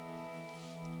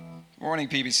Morning,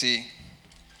 PBC.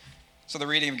 So the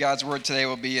reading of God's Word today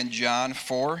will be in John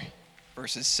 4,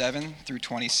 verses 7 through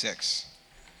 26.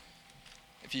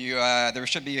 There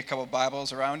should be a couple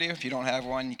Bibles around you. If you don't have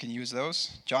one, you can use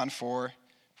those. John 4,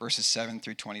 verses 7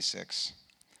 through 26.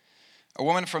 A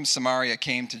woman from Samaria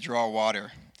came to draw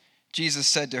water. Jesus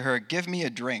said to her, "Give me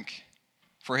a drink,"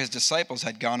 for his disciples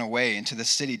had gone away into the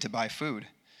city to buy food.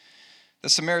 The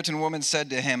Samaritan woman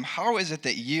said to him, "How is it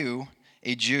that you,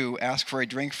 a Jew, ask for a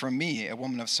drink from me, a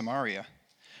woman of Samaria?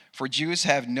 For Jews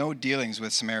have no dealings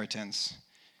with Samaritans."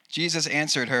 Jesus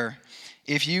answered her,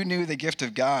 "If you knew the gift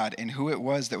of God and who it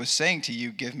was that was saying to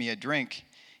you, 'Give me a drink,'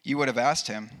 you would have asked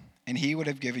him, and he would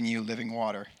have given you living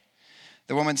water."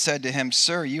 The woman said to him,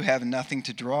 "Sir, you have nothing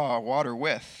to draw water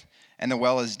with, and the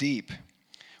well is deep.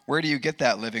 Where do you get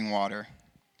that living water?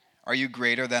 Are you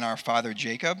greater than our father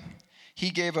Jacob? He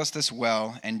gave us this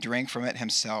well and drank from it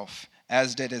himself,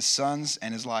 as did his sons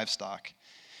and his livestock."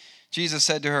 Jesus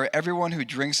said to her, "Everyone who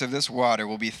drinks of this water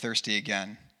will be thirsty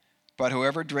again. But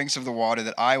whoever drinks of the water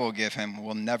that I will give him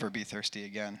will never be thirsty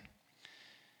again.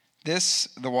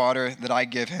 The water that I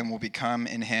give him will become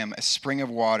in him a spring of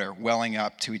water welling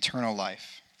up to eternal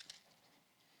life."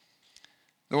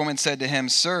 The woman said to him,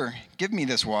 "Sir, give me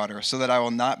this water so that I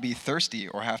will not be thirsty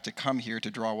or have to come here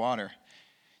to draw water."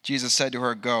 Jesus said to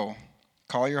her, "Go,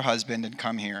 call your husband and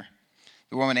come here."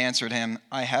 The woman answered him,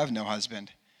 "I have no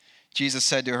husband." Jesus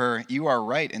said to her, "You are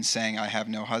right in saying, 'I have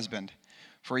no husband,'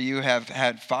 for you have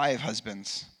had 5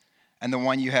 husbands, and the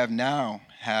one you now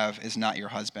have is not your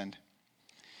husband.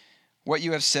 What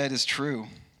you have said is true."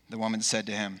 The woman said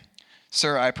to him,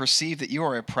 "Sir, I perceive that you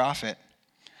are a prophet.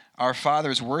 Our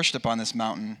fathers worshipped upon this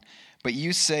mountain, but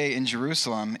you say in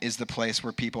Jerusalem is the place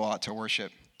where people ought to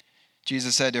worship."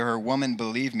 Jesus said to her, "Woman,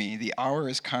 believe me, the hour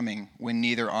is coming when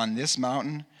neither on this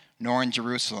mountain nor in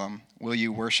Jerusalem will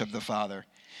you worship the Father.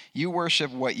 You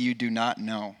worship what you do not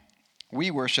know.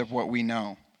 We worship what we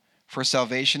know, for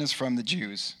salvation is from the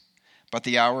Jews. But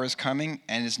the hour is coming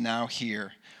and is now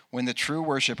here, when the true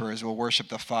worshipers will worship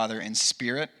the Father in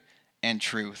spirit and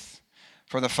truth.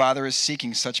 For the Father is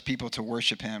seeking such people to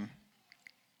worship him.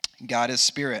 God is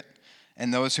spirit,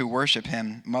 and those who worship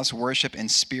him must worship in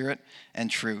spirit and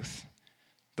truth."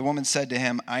 The woman said to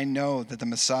him, "I know that the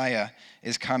Messiah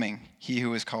is coming, he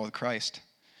who is called Christ.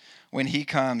 When he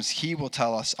comes, he will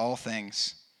tell us all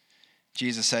things."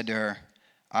 Jesus said to her,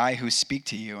 "I who speak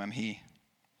to you am he."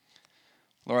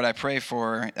 Lord, I pray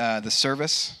for the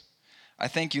service. I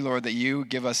thank you, Lord, that you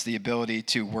give us the ability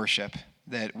to worship,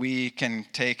 that we can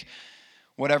take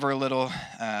whatever little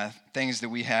things that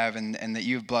we have and that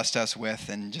you've blessed us with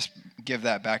and just give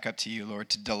that back up to you, Lord,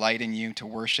 to delight in you, to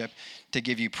worship, to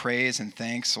give you praise and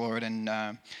thanks, Lord.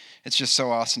 And it's just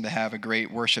so awesome to have a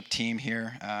great worship team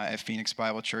here at Phoenix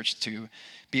Bible Church, to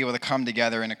be able to come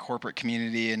together in a corporate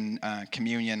community and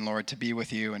communion, Lord, to be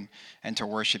with you and to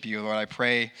worship you. Lord, I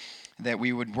pray that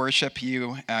we would worship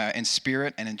you in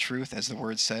spirit and in truth, as the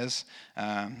word says.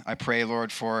 I pray,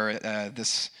 Lord, for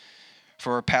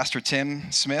Pastor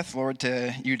Tim Smith, Lord,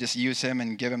 to you just use him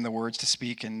and give him the words to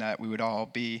speak, and that we would all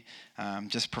be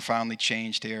just profoundly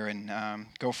changed here and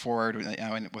go forward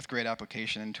with great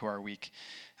application into our week.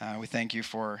 We thank you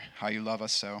for how you love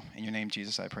us. So in your name,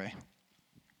 Jesus, I pray.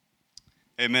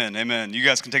 Amen, amen. You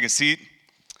guys can take a seat.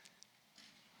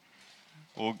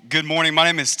 Well, good morning. My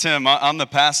name is Tim. I'm the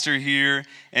pastor here,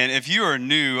 and if you are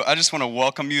new, I just want to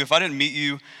welcome you. If I didn't meet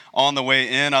you on the way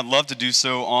in, I'd love to do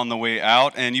so on the way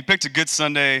out, and you picked a good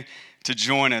Sunday to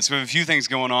join us. We have a few things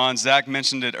going on. Zach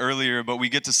mentioned it earlier, but we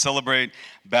get to celebrate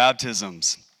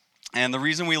baptisms. And the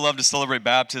reason we love to celebrate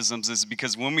baptisms is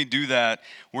because when we do that,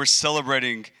 we're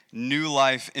celebrating new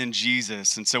life in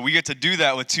Jesus. And so we get to do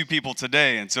that with 2 people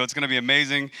today. And so it's going to be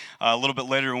amazing a little bit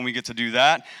later when we get to do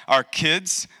that. Our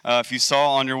kids, if you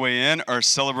saw on your way in, are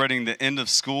celebrating the end of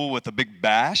school with a big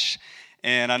bash.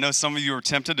 And I know some of you are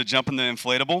tempted to jump in the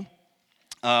inflatable.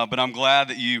 But I'm glad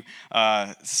that you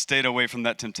stayed away from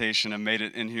that temptation and made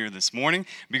it in here this morning,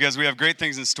 because we have great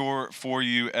things in store for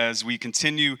you as we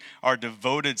continue our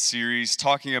Devoted series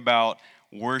talking about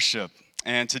worship.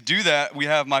 And to do that, we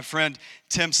have my friend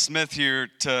Tim Smith here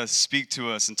to speak to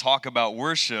us and talk about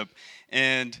worship.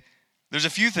 And there's a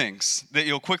few things that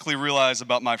you'll quickly realize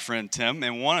about my friend Tim.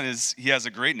 And one is he has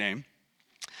a great name.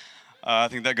 I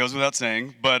think that goes without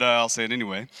saying, but I'll say it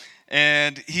anyway.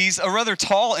 And he's a rather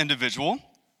tall individual,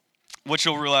 which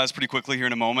you'll realize pretty quickly here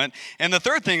in a moment. And the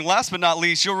third thing, last but not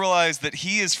least, you'll realize that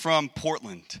he is from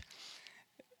Portland.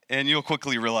 And you'll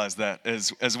quickly realize that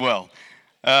as well.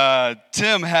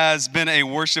 Tim has been a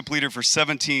worship leader for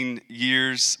 17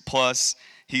 years plus.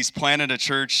 He's planted a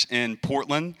church in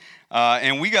Portland,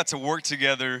 and we got to work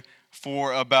together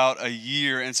for about a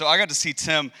year. And so I got to see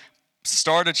Tim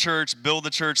start a church, build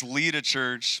a church, lead a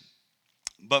church.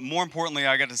 But more importantly,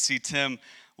 I got to see Tim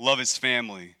love his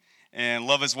family and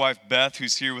love his wife, Beth,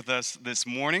 who's here with us this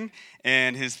morning,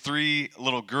 and his 3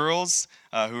 little girls,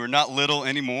 who are not little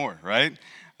anymore, right?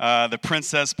 The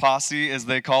Princess Posse, as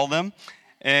they call them.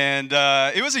 And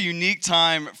it was a unique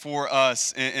time for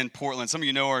us in Portland. Some of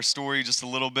you know our story just a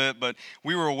little bit, but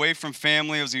we were away from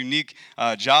family. It was a unique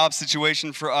job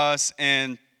situation for us,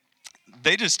 and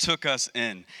they just took us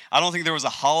in. I don't think there was a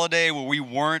holiday where we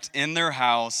weren't in their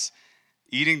house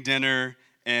eating dinner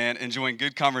and enjoying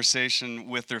good conversation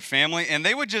with their family, and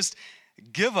they would just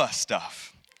give us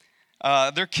stuff.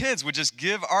 Their kids would just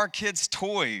give our kids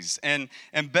toys, and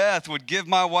Beth would give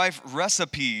my wife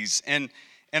recipes, and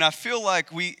I feel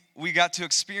like we got to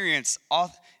experience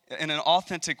in an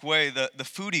authentic way the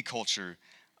foodie culture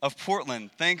of Portland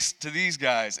thanks to these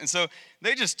guys. And so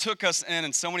they just took us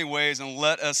in so many ways and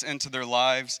let us into their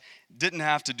lives. Didn't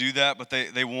have to do that, but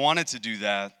they wanted to do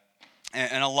that.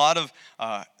 And a lot of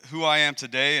who I am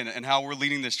today and how we're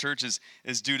leading this church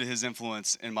is due to his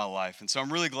influence in my life. And so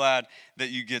I'm really glad that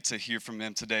you get to hear from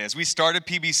him today. As we started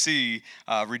PBC,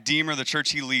 Redeemer, the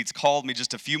church he leads, called me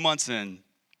just a few months in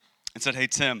and said, "Hey,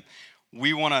 Tim,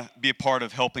 we want to be a part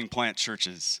of helping plant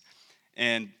churches.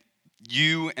 And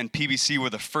you and PBC were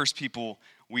the first people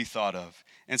we thought of."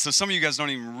 And so some of you guys don't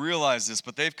even realize this,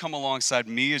 but they've come alongside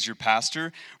me as your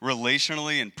pastor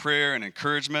relationally in prayer and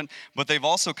encouragement, but they've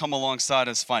also come alongside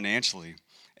us financially.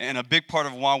 And a big part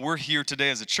of why we're here today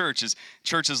as a church is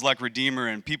churches like Redeemer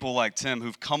and people like Tim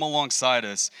who've come alongside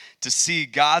us to see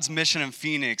God's mission in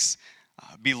Phoenix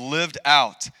be lived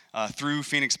out through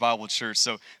Phoenix Bible Church.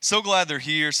 So glad they're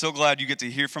here. So glad you get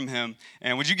to hear from him.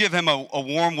 And would you give him a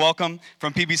warm welcome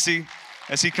from PBC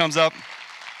as he comes up?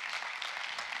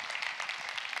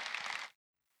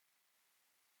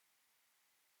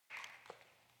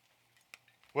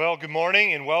 Well, good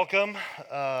morning and welcome.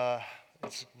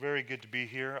 It's very good to be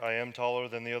here. I am taller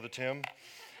than the other Tim.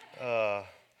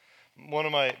 One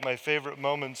of my favorite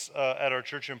moments at our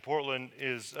church in Portland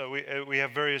is we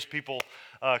have various people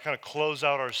kind of close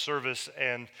out our service,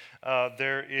 and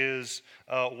there is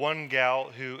one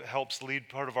gal who helps lead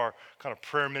part of our kind of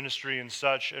prayer ministry and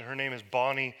such, and her name is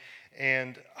Bonnie.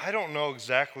 And I don't know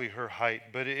exactly her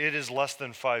height, but it is less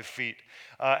than 5 feet.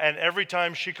 And every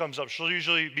time she comes up, she'll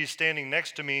usually be standing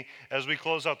next to me as we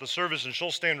close out the service, and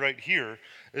she'll stand right here.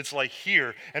 It's like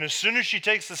here. And as soon as she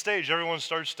takes the stage, everyone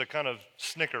starts to kind of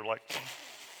snicker, like.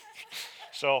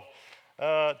 So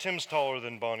Tim's taller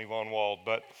than Bonnie Von Wald,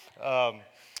 but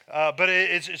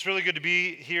it's really good to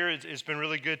be here. It's been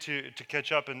really good to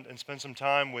catch up and spend some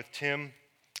time with Tim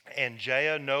and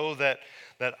Jaya. Know that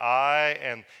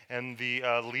I and the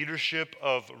leadership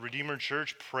of Redeemer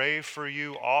Church pray for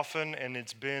you often, and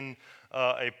it's been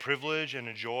a privilege and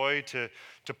a joy to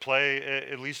play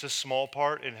at least a small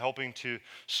part in helping to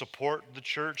support the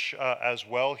church as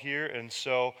well here. And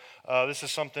so this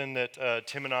is something that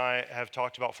Tim and I have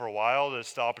talked about for a while.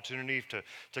 It's the opportunity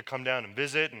to come down and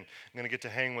visit, and I'm going to get to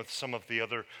hang with some of the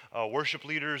other worship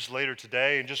leaders later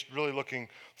today, and just really looking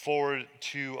forward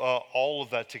to all of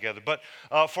that together. But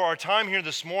for our time here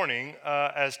this morning,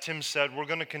 as Tim said, we're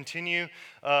going to continue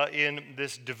in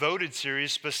this devoted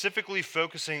series, specifically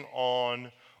focusing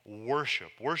on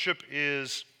worship. Worship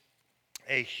is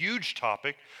a huge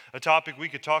topic, a topic we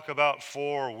could talk about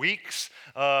for weeks.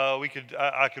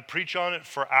 I could preach on it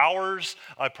for hours.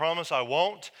 I promise I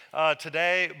won't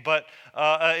today, but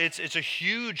it's a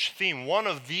huge theme. One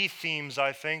of the themes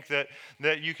I think that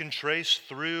you can trace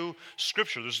through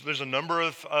Scripture. There's a number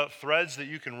of threads that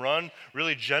you can run,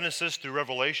 really Genesis through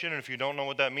Revelation, and if you don't know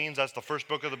what that means, that's the first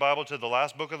book of the Bible to the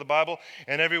last book of the Bible,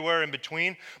 and everywhere in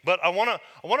between. But I want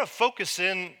to focus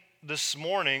in this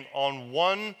morning on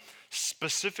one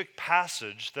specific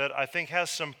passage that I think has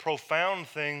some profound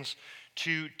things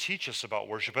to teach us about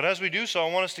worship. But as we do so,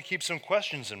 I want us to keep some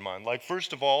questions in mind. Like,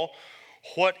 first of all,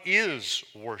 what is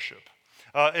worship?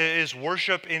 Is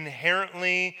worship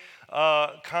inherently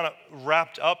kind of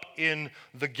wrapped up in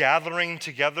the gathering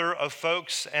together of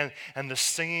folks and the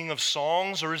singing of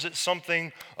songs, or is it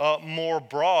something more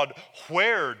broad?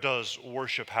 Where does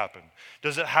worship happen?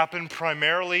 Does it happen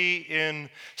primarily in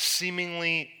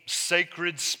seemingly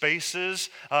sacred spaces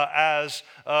as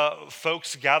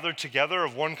folks gather together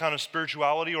of one kind of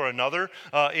spirituality or another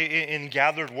in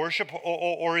gathered worship,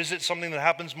 or is it something that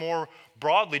happens more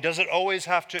broadly? Does it always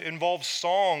have to involve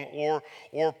song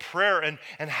or prayer? And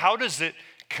how does it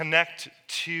connect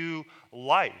to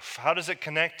life? How does it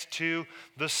connect to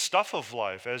the stuff of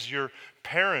life as your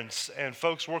parents and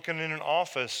folks working in an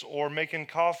office or making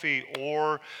coffee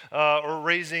or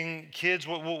raising kids,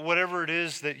 whatever it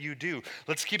is that you do?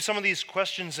 Let's keep some of these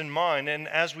questions in mind. And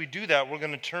as we do that, we're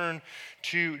going to turn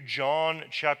to John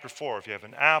chapter 4. If you have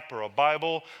an app or a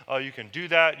Bible, you can do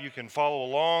that. You can follow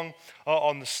along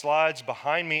on the slides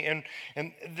behind me.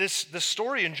 And this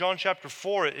story in John chapter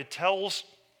 4, it tells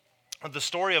the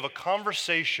story of a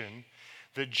conversation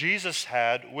that Jesus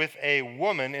had with a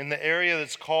woman in the area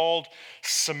that's called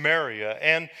Samaria.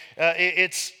 And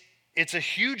it's a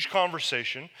huge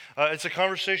conversation. It's a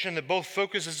conversation that both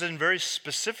focuses in very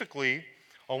specifically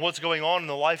on what's going on in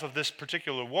the life of this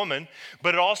particular woman,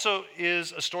 but it also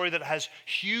is a story that has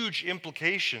huge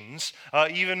implications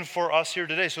even for us here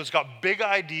today. So it's got big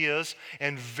ideas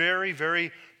and very,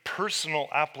 very personal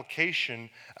application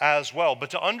as well.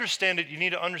 But to understand it, you need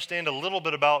to understand a little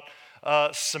bit about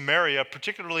Samaria,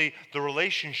 particularly the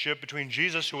relationship between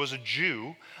Jesus, who was a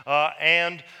Jew,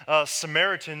 and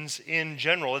Samaritans in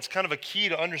general. It's kind of a key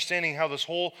to understanding how this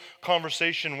whole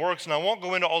conversation works. And I won't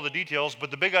go into all the details,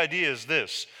 but the big idea is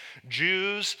this.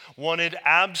 Jews wanted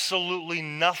absolutely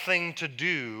nothing to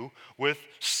do with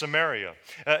Samaria.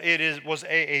 At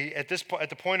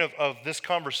the point of this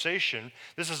conversation,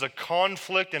 this is a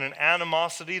conflict and an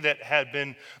animosity that had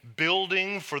been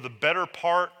building for the better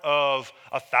part of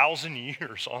 1,000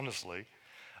 years, honestly.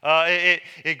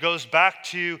 It goes back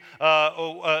to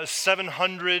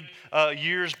 700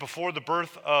 years before the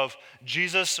birth of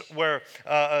Jesus, where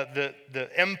the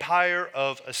empire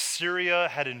of Assyria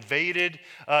had invaded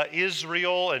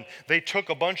Israel, and they took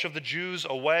a bunch of the Jews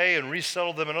away and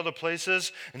resettled them in other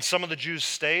places, and some of the Jews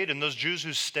stayed, and those Jews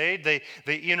who stayed, they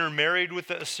intermarried with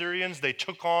the Assyrians. They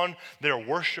took on their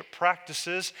worship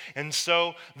practices, and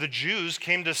so the Jews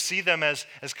came to see them as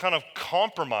kind of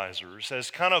compromisers,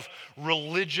 as kind of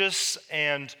religious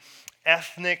and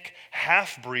ethnic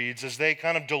half-breeds as they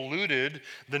kind of diluted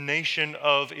the nation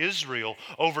of Israel.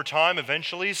 Over time,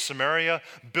 eventually, Samaria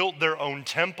built their own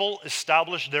temple,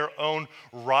 established their own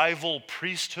rival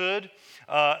priesthood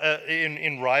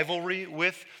in rivalry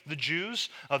with the Jews.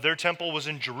 Their temple was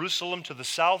in Jerusalem to the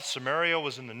south. Samaria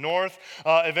was in the north.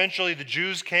 Eventually, the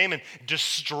Jews came and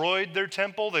destroyed their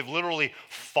temple. They've literally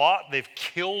fought. They've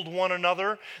killed one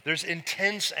another. There's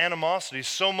intense animosity,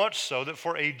 so much so that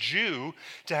for a Jew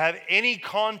to have any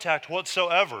contact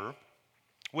whatsoever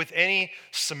with any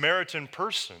Samaritan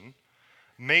person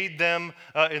made them,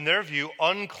 in their view,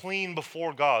 unclean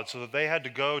before God, so that they had to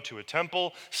go to a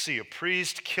temple, see a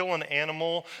priest, kill an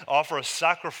animal, offer a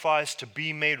sacrifice to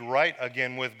be made right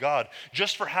again with God,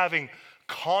 just for having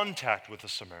contact with a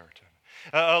Samaritan.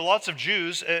 Lots of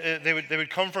Jews, they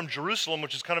would come from Jerusalem,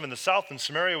 which is kind of in the south, and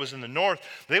Samaria was in the north.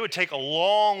 They would take a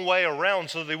long way around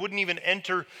so that they wouldn't even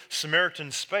enter Samaritan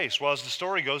space. Well, as the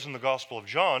story goes in the Gospel of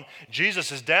John,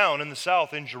 Jesus is down in the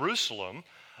south in Jerusalem,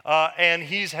 and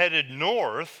he's headed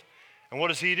north. And what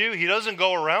does he do? He doesn't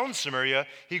go around Samaria.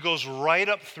 He goes right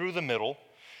up through the middle.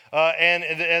 And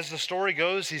as the story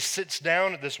goes, he sits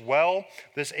down at this well,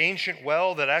 this ancient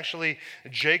well that actually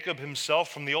Jacob himself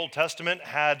from the Old Testament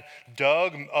had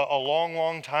dug a long,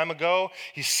 long time ago.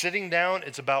 He's sitting down.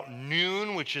 It's about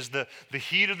noon, which is the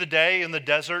heat of the day in the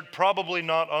desert, probably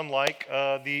not unlike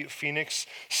the Phoenix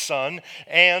sun.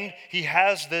 And he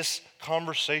has this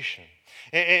conversation.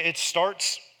 It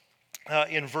starts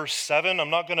in verse 7. I'm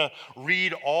not going to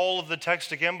read all of the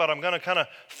text again, but I'm going to kind of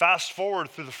fast forward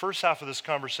through the first half of this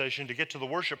conversation to get to the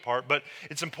worship part. But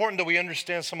it's important that we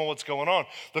understand some of what's going on.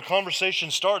 The conversation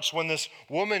starts when this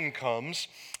woman comes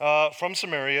from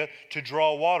Samaria to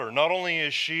draw water. Not only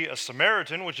is she a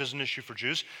Samaritan, which is an issue for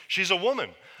Jews, she's a woman.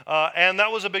 And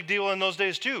that was a big deal in those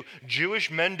days too.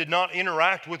 Jewish men did not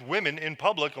interact with women in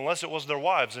public unless it was their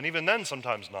wives, and even then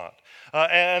sometimes not.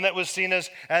 And that was seen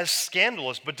as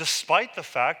scandalous. But despite the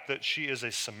fact that she is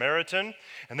a Samaritan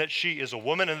and that she is a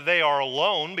woman and they are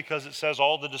alone, because it says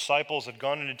all the disciples had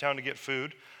gone into town to get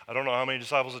food. I don't know how many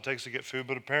disciples it takes to get food,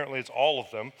 but apparently it's all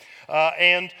of them.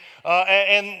 And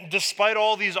despite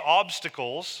all these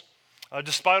obstacles,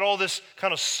 despite all this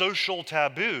kind of social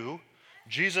taboo,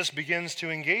 Jesus begins to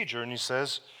engage her and he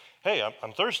says, "Hey,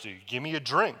 I'm thirsty. Give me a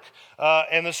drink."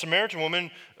 And the Samaritan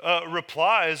woman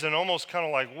replies and almost kind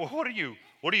of like, "Well, what are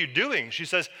you doing?" She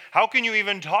says, "How can you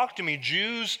even talk to me?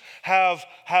 Jews have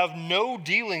no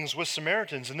dealings with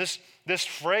Samaritans." And this this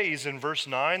phrase in verse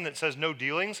 9 that says no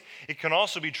dealings, it can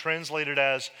also be translated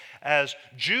as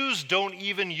Jews don't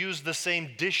even use the same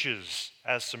dishes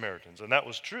as Samaritans. And that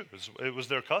was true. It was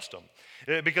their custom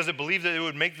because it believed that it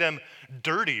would make them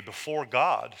dirty before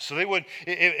God. So they would,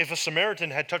 if a Samaritan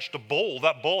had touched a bowl,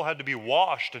 that bowl had to be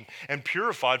washed and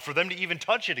purified for them to even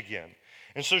touch it again.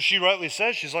 And so she rightly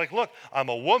says, she's like, look, I'm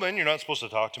a woman, you're not supposed to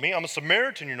talk to me. I'm a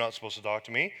Samaritan, you're not supposed to talk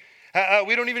to me.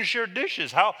 We don't even share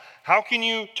dishes. How can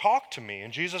you talk to me?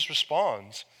 And Jesus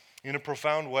responds in a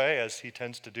profound way, as he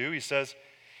tends to do. He says,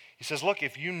 look,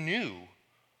 if you knew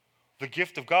the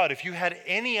gift of God, if you had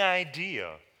any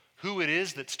idea who it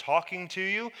is that's talking to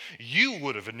you, you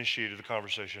would have initiated the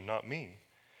conversation, not me.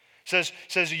 Says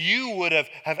you would have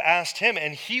asked him,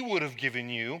 and he would have given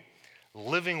you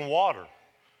living water.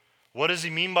 What does he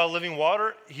mean by living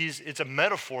water? It's a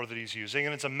metaphor that he's using,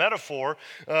 and it's a metaphor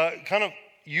kind of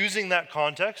using that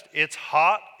context. It's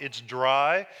hot, it's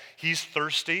dry, he's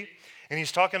thirsty, and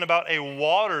he's talking about a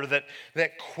water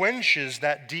that quenches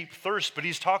that deep thirst, but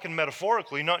he's talking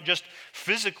metaphorically, not just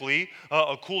physically,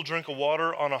 a cool drink of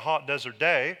water on a hot desert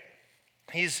day.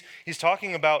 He's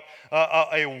talking about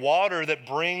a water that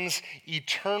brings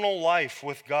eternal life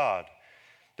with God,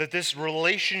 that this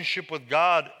relationship with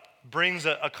God brings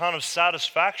a kind of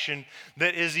satisfaction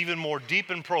that is even more deep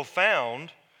and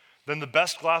profound than the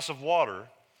best glass of water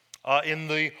in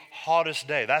the hottest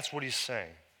day. That's what he's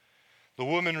saying. The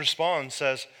woman responds,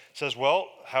 says, well,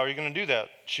 how are you going to do that?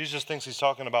 She just thinks he's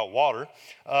talking about water.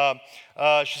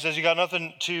 She says, you got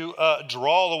nothing to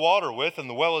draw the water with, and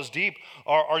the well is deep.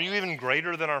 Are you even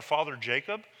greater than our father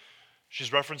Jacob?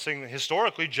 She's referencing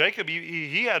historically, Jacob,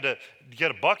 he had to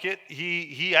get a bucket.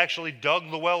 He actually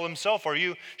dug the well himself.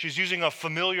 She's using a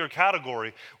familiar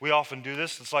category. We often do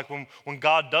this. It's like when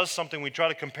God does something, we try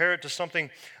to compare it to something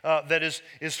that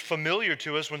is familiar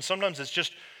to us, when sometimes it's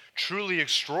just truly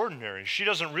extraordinary. She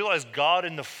doesn't realize God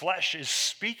in the flesh is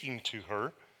speaking to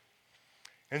her.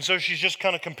 And so she's just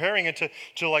kind of comparing it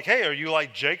to like, hey, are you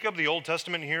like Jacob, the Old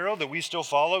Testament hero that we still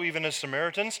follow even as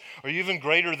Samaritans? Are you even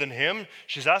greater than him?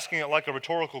 She's asking it like a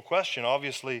rhetorical question.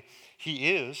 Obviously,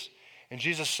 he is. And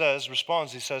Jesus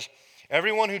responds, he says,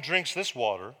 everyone who drinks this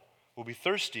water will be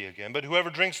thirsty again, but whoever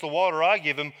drinks the water I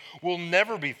give him will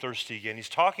never be thirsty again. He's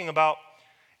talking about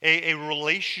a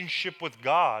relationship with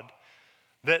God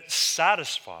that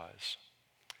satisfies.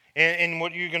 And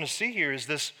what you're going to see here is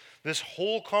this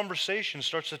whole conversation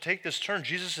starts to take this turn.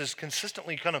 Jesus is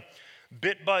consistently kind of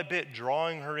bit by bit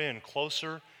drawing her in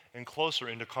closer and closer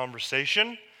into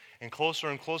conversation and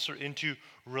closer into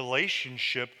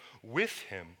relationship with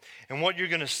him. And what you're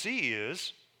going to see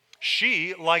is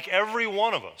she, like every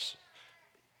one of us,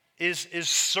 is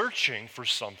searching for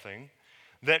something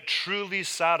that truly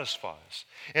satisfies.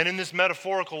 And in this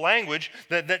metaphorical language,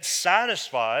 that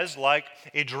satisfies like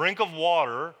a drink of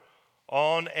water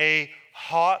on a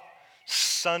hot,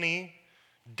 sunny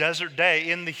desert day,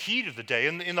 in the heat of the day,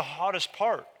 in the hottest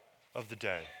part of the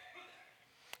day.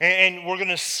 And we're going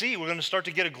to start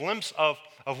to get a glimpse of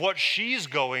what she's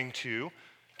going to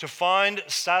find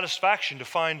satisfaction, to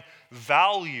find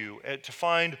value, to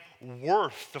find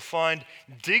worth, to find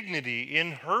dignity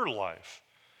in her life.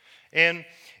 And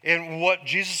what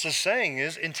Jesus is saying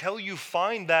is, until you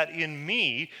find that in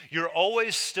me, you're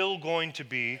always still going to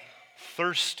be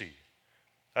thirsty.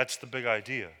 That's the big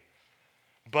idea.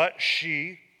 But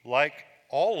she, like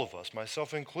all of us,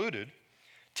 myself included,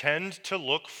 tend to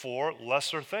look for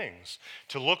lesser things,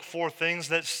 to look for things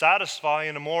that satisfy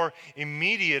in a more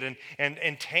immediate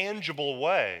and tangible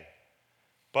way.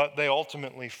 But they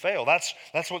ultimately fail. That's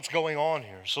what's going on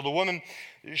here. So the woman,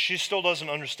 she still doesn't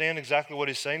understand exactly what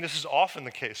he's saying. This is often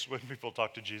the case when people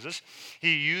talk to Jesus.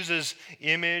 He uses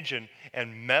image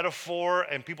and metaphor,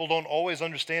 and people don't always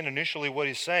understand initially what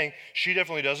he's saying. She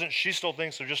definitely doesn't. She still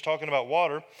thinks they're just talking about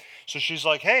water. So she's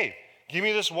like, hey, give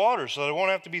me this water so that I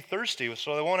won't have to be thirsty,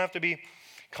 so I won't have to be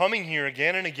coming here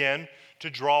again and again to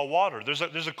draw water. There's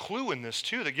a clue in this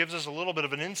too that gives us a little bit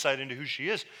of an insight into who she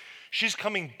is. She's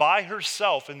coming by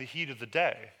herself in the heat of the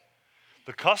day.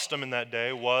 The custom in that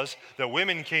day was that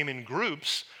women came in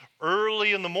groups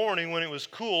early in the morning when it was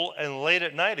cool and late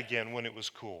at night again when it was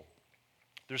cool.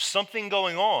 There's something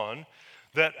going on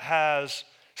that has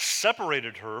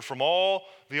separated her from all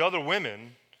the other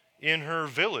women in her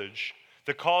village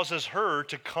that causes her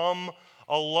to come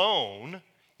alone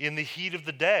in the heat of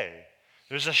the day.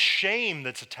 There's a shame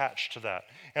that's attached to that.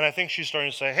 And I think she's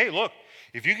starting to say, hey, look,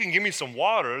 if you can give me some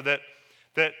water that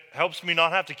helps me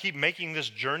not have to keep making this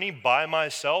journey by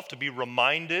myself, to be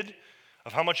reminded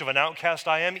of how much of an outcast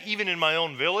I am, even in my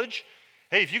own village,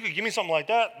 Hey, if you could give me something like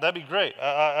that, that'd be great.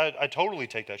 I totally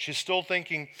take that. She's still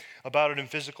thinking about it in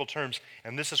physical terms.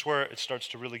 And this is where it starts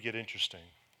to really get interesting.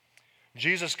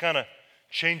 Jesus kind of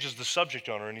changes the subject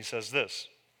on her and he says this,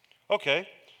 okay,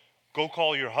 go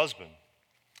call your husband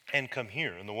and come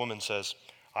here. And the woman says,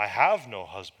 I have no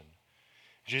husband.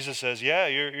 Jesus says, yeah,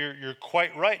 you're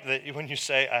quite right that when you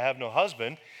say, I have no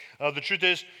husband. The truth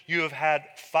is, you have had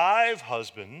 5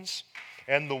 husbands,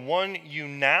 and the one you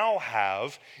now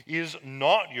have is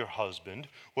not your husband.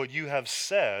 What you have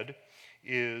said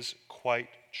is quite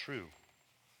true.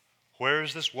 Where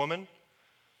is this woman?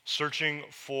 Searching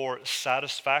for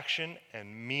satisfaction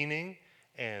and meaning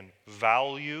and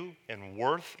value and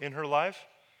worth in her life?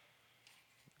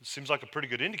 It seems like a pretty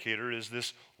good indicator is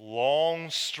this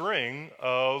long string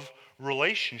of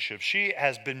relationships. She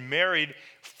has been married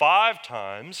 5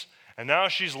 times, and now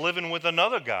she's living with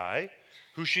another guy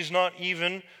who she's not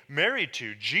even married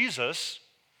to. Jesus,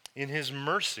 in his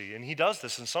mercy, and he does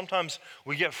this, and sometimes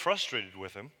we get frustrated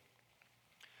with him,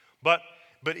 but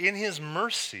in his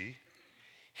mercy,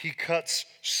 he cuts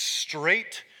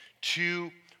straight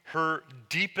to her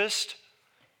deepest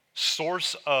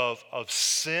source of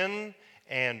sin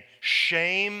and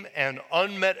shame and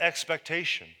unmet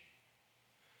expectation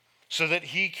so that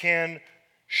he can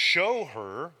show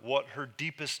her what her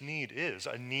deepest need is,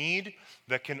 a need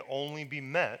that can only be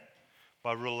met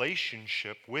by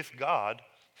relationship with God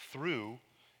through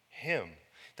him.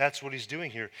 That's what he's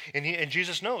doing here. And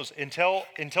Jesus knows until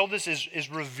this is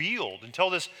revealed, until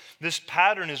this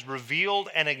pattern is revealed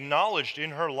and acknowledged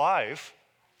in her life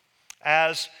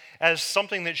as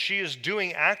something that she is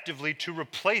doing actively to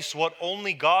replace what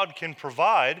only God can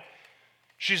provide,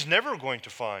 she's never going to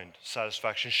find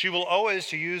satisfaction. She will always,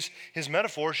 to use his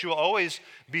metaphor, she will always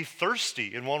be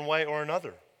thirsty in one way or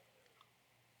another.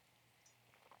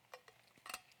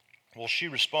 Well, she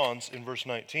responds in verse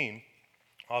 19.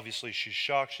 Obviously, she's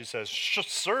shocked. She says,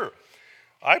 Sir,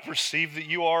 I perceive that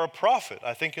you are a prophet.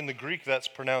 I think in the Greek that's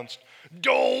pronounced,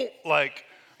 don't, like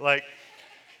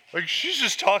she's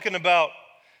just talking about,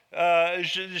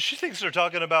 she thinks they're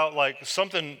talking about like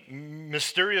something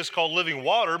mysterious called living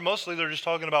water. Mostly they're just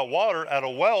talking about water at a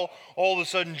well. All of a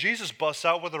sudden, Jesus busts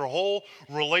out with her whole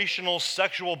relational,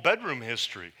 sexual bedroom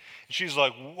history. And she's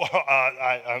like,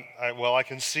 well, I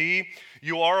can see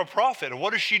you are a prophet. And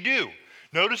what does she do?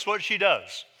 Notice what she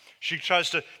does. She tries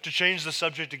to change the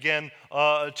subject again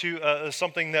to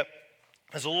something that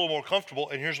is a little more comfortable.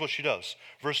 And here's what she does.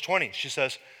 Verse 20, she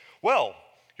says, well,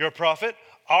 you're a prophet.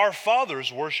 Our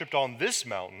fathers worshipped on this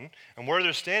mountain, and where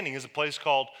they're standing is a place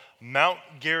called Mount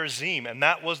Gerizim, and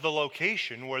that was the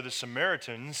location where the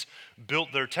Samaritans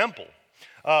built their temple.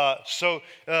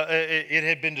 It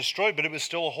had been destroyed, but it was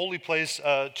still a holy place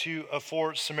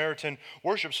for Samaritan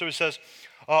worship. So he says,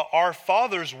 our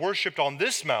fathers worshipped on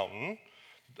this mountain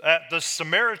at the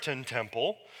Samaritan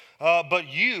temple, but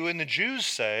you and the Jews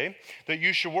say that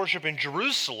you should worship in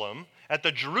Jerusalem at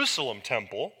the Jerusalem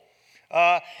temple.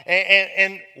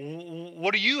 And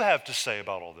what do you have to say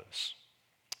about all this?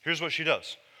 Here's what she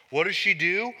does. What does she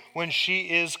do when she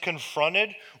is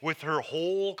confronted with her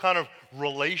whole kind of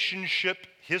relationship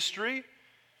history?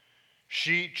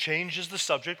 She changes the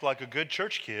subject like a good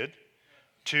church kid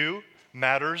to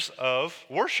matters of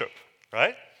worship,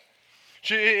 right?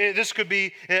 This could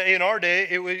be, in our day,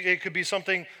 it could be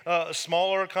something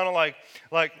smaller, kind of like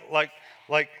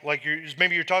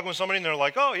maybe you're talking with somebody and they're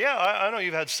like, oh yeah, I know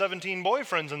you've had 17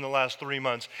 boyfriends in the last 3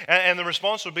 months. And the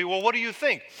response would be, well, what do you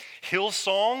think?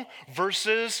 Hillsong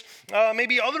versus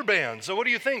maybe other bands. So what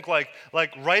do you think? Like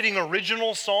writing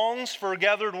original songs for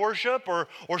gathered worship, or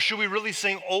should we really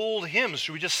sing old hymns?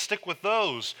 Should we just stick with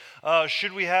those?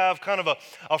 Should we have kind of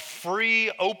a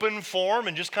free, open form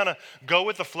and just kind of go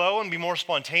with the flow and be more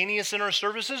spontaneous in our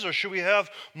services? Or should we have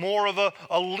more of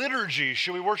a liturgy?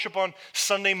 Should we worship on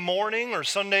Sunday morning or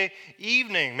Sunday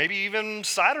evening, maybe even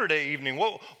Saturday evening?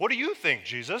 What do you think,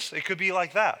 Jesus? It could be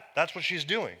like that. That's what she's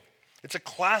doing. It's a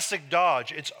classic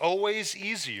dodge. It's always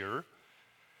easier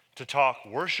to talk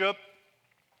worship,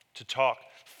 to talk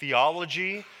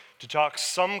theology, to talk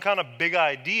some kind of big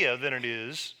idea than it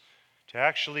is to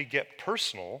actually get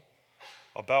personal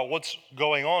about what's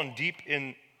going on deep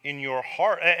in your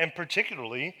heart, and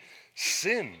particularly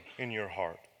sin in your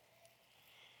heart.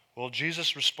 Well,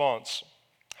 Jesus' response,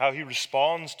 how he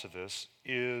responds to this,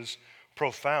 is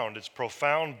profound. It's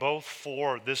profound both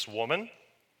for this woman,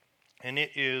 and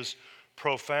it is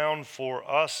profound for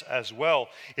us as well.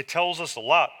 It tells us a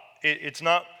lot. It's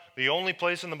not the only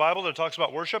place in the Bible that talks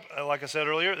about worship. Like I said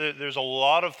earlier, there's a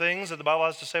lot of things that the Bible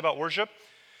has to say about worship.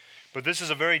 But this is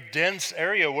a very dense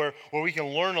area where we can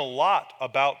learn a lot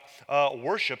about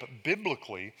worship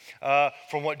biblically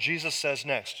from what Jesus says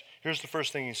next. Here's the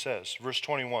first thing he says, verse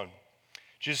 21.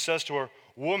 Jesus says to her,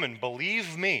 "Woman,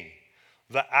 believe me,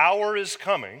 the hour is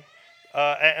coming."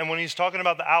 And when he's talking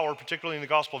about the hour, particularly in the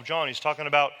Gospel of John, he's talking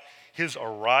about his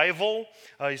arrival.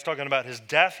 He's talking about his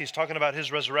death. He's talking about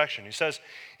his resurrection. He says,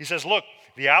 look,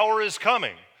 the hour is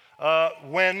coming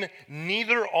when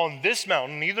neither on this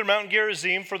mountain, neither Mount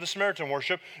Gerizim for the Samaritan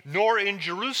worship, nor in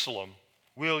Jerusalem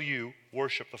will you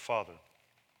worship the Father.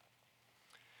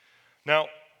 Now,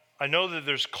 I know that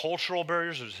there's cultural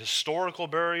barriers, there's historical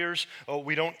barriers.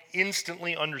 We don't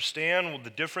instantly understand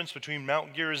the difference between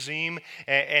Mount Gerizim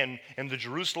and the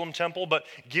Jerusalem temple, but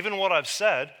given what I've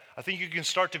said, I think you can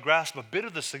start to grasp a bit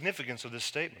of the significance of this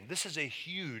statement. This is a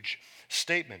huge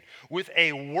statement. With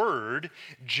a word,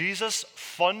 Jesus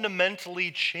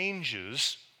fundamentally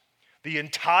changes the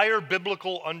entire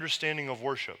biblical understanding of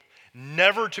worship,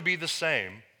 never to be the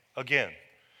same again.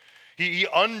 He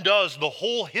undoes the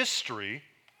whole history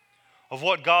of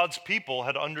what God's people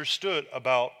had understood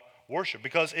about worship.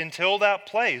 Because until that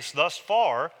place,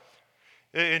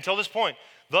 until this point,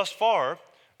 thus far,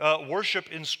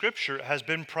 worship in Scripture has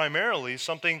been primarily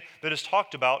something that is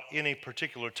talked about in a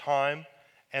particular time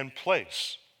and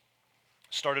place.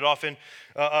 Started off in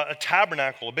a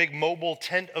tabernacle, a big mobile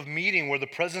tent of meeting where the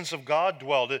presence of God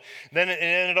dwelled. Then it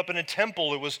ended up in a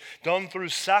temple. It was done through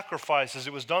sacrifices.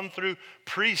 It was done through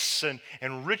priests and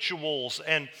rituals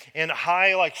and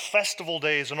high like festival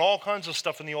days and all kinds of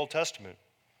stuff in the Old Testament.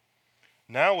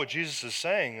 Now what Jesus is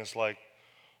saying is like,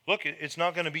 look, it's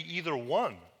not going to be either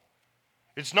one.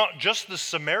 It's not just the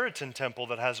Samaritan temple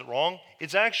that has it wrong.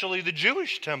 It's actually the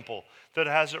Jewish temple that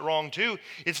has it wrong too.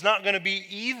 It's not going to be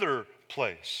either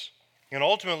place. And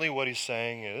ultimately what he's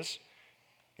saying is,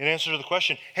 in answer to the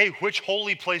question, hey, which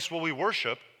holy place will we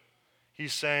worship?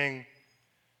 He's saying,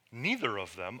 neither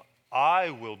of them. I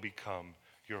will become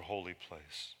your holy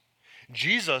place.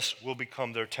 Jesus will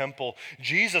become their temple.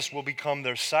 Jesus will become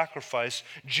their sacrifice.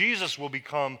 Jesus will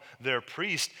become their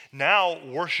priest. Now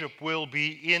worship will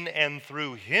be in and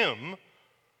through him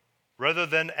rather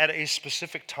than at a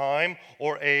specific time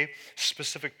or a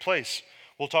specific place.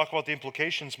 We'll talk about the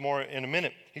implications more in a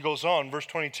minute. He goes on, verse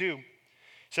 22. He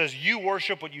says, you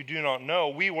worship what you do not know.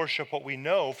 We worship what we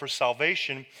know, for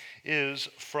salvation is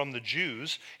from the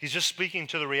Jews. He's just speaking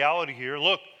to the reality here.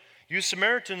 Look, you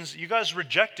Samaritans, you guys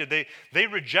rejected. They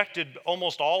rejected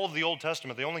almost all of the Old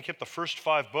Testament. They only kept the first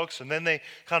 5 books, and then they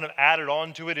kind of added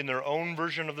on to it in their own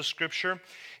version of the Scripture.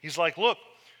 He's like, look,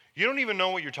 you don't even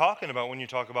know what you're talking about when you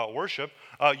talk about worship.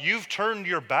 You've turned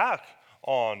your back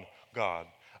on God.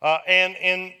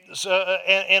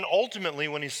 And ultimately,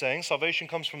 when he's saying salvation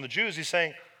comes from the Jews, he's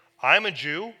saying, I'm a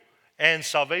Jew, and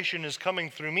salvation is coming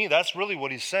through me. That's really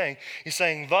what he's saying. He's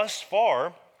saying, thus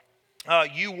far,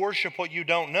 you worship what you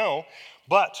don't know.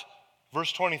 But,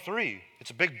 verse 23,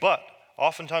 it's a big but.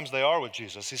 Oftentimes they are with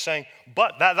Jesus. He's saying,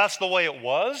 but that's the way it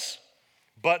was.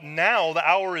 But now the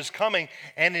hour is coming,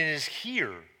 and it is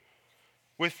here.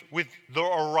 With the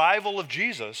arrival of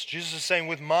Jesus, Jesus is saying,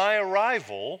 with my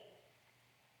arrival,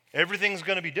 everything's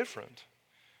going to be different.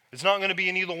 It's not going to be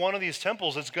in either one of these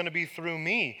temples. It's going to be through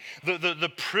me.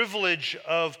 The privilege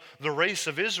of the race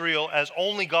of Israel as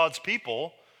only God's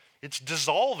people, it's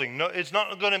dissolving. No, it's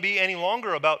not going to be any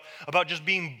longer about just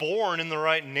being born in the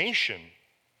right nation.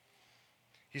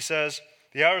 He says,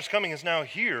 the hour is coming, is now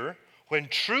here, when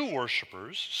true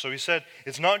worshipers, so he said,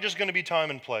 it's not just going to be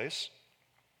time and place.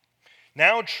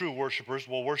 Now true worshipers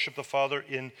will worship the Father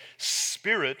in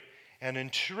spirit and in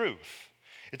truth.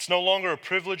 It's no longer a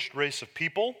privileged race of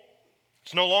people.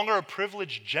 It's no longer a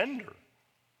privileged gender.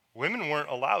 Women weren't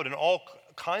allowed in all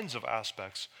kinds of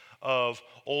aspects of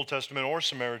Old Testament or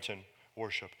Samaritan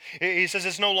worship. He says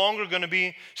it's no longer going to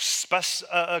be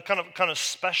kind of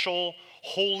special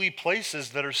holy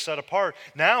places that are set apart.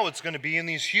 Now it's going to be in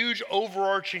these huge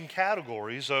overarching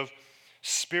categories of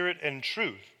spirit and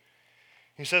truth.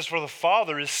 He says, for the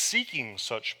Father is seeking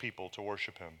such people to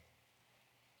worship him.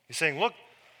 He's saying, look,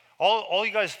 all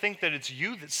you guys think that it's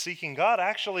you that's seeking God.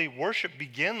 Actually, worship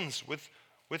begins with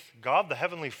God, the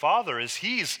Heavenly Father, as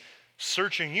he's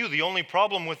searching you. The only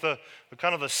problem with the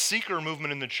kind of the seeker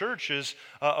movement in the church is,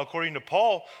 according to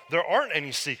Paul, there aren't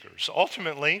any seekers.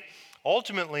 Ultimately,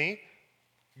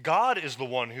 God is the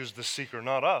one who's the seeker,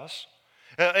 not us.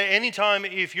 Anytime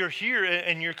if you're here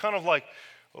and you're kind of like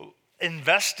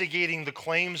investigating the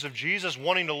claims of Jesus,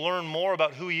 wanting to learn more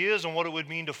about who he is and what it would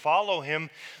mean to follow him,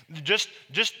 just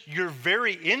your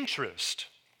very interest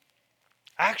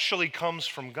actually comes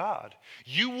from God.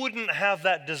 You wouldn't have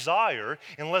that desire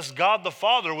unless God the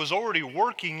Father was already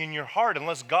working in your heart,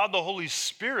 unless God the Holy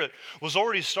Spirit was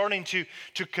already starting to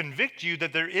convict you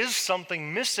that there is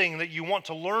something missing that you want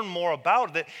to learn more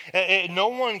about, that no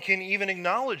one can even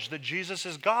acknowledge that Jesus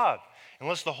is God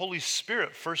unless the Holy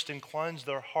Spirit first inclines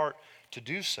their heart to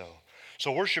do so.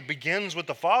 So worship begins with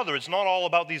the Father. It's not all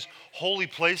about these holy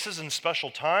places and special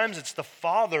times. It's the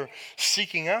Father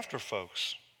seeking after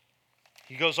folks.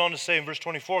 He goes on to say in verse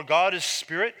 24, God is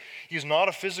spirit. He's not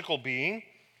a physical being.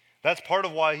 That's part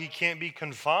of why he can't be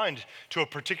confined to a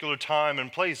particular time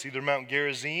and place, either Mount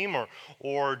Gerizim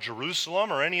or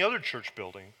Jerusalem or any other church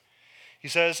building. He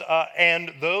says,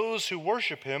 and those who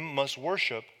worship him must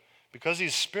worship, because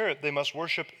he's spirit, they must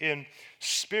worship in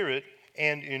spirit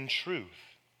and in truth.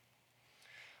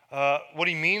 What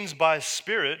he means by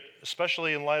spirit,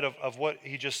 especially in light of what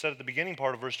he just said at the beginning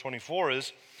part of verse 24,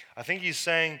 is I think he's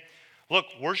saying, look,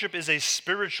 worship is a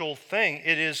spiritual thing.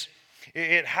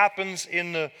 It happens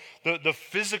in the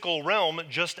physical realm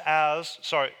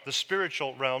the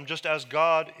spiritual realm, just as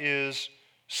God is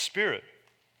spirit.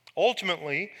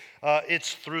 Ultimately,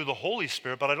 it's through the Holy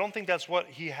Spirit, but I don't think that's what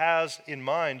he has in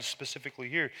mind specifically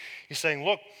here. He's saying,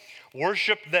 look,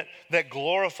 worship that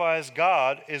glorifies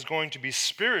God is going to be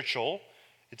spiritual.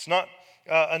 It's not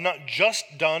just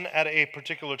done at a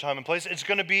particular time and place. It's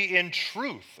going to be in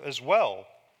truth as well.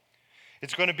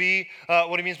 It's going to be,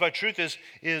 what he means by truth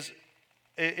is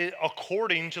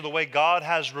according to the way God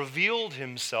has revealed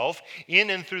himself in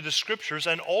and through the scriptures,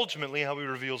 and ultimately how he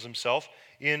reveals himself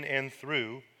in and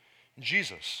through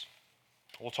Jesus.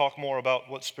 We'll talk more about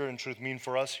what spirit and truth mean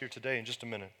for us here today in just a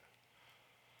minute.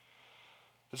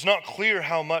 It's not clear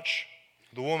how much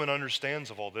the woman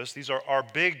understands of all this. These are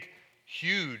big,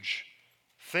 huge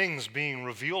things being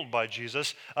revealed by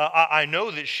Jesus. I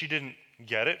know that she didn't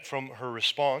get it from her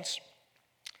response.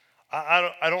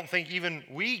 I don't think even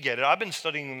we get it. I've been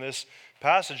studying this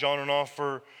passage on and off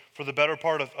for the better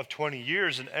part of 20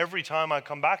 years, and every time I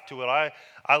come back to it,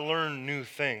 I learn new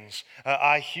things.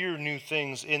 I hear new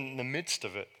things in the midst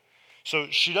of it. So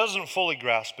she doesn't fully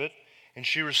grasp it, and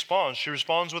she responds. She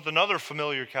responds with another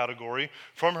familiar category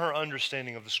from her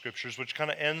understanding of the scriptures, which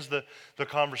kind of ends the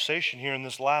conversation here in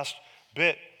this last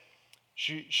bit.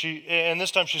 And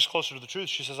this time she's closer to the truth.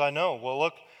 She says, I know. Well,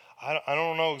 look, I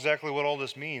don't know exactly what all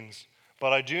this means,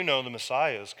 but I do know the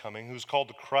Messiah is coming, who's called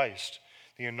the Christ,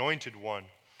 the anointed one,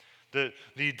 the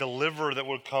deliverer that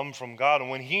would come from God. And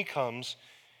when he comes,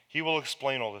 he will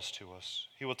explain all this to us.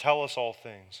 He will tell us all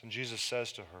things. And Jesus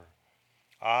says to her,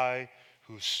 I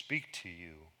who speak to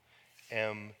you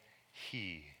am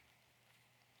he.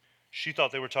 She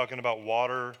thought they were talking about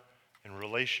water and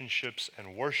relationships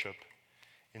and worship.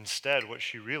 Instead, what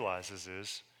she realizes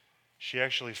is she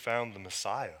actually found the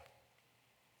Messiah.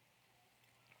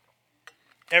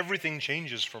 Everything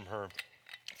changes from her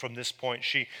from this point.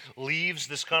 She leaves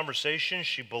this conversation.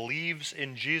 She believes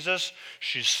in Jesus.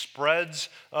 She spreads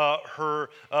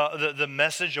the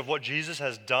message of what Jesus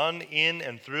has done in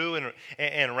and through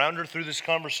and around her through this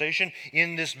conversation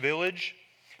in this village.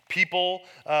 People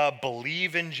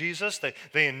believe in Jesus.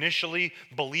 They initially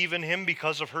believe in him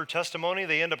because of her testimony.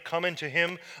 They end up coming to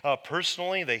him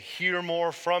personally. They hear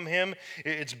more from him.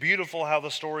 It's beautiful how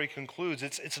the story concludes.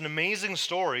 It's an amazing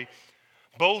story,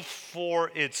 both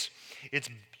for its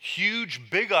huge,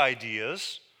 big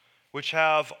ideas, which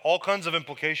have all kinds of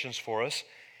implications for us.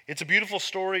 It's a beautiful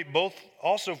story, both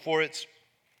also for its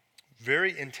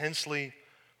very intensely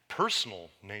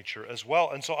personal nature as well.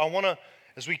 And so I want to,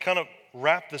 as we kind of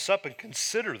wrap this up and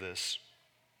consider this,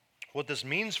 what this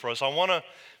means for us, I want to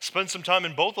spend some time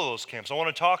in both of those camps. I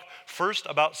want to talk first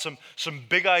about some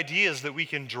big ideas that we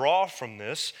can draw from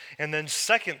this. And then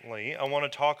secondly, I want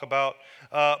to talk about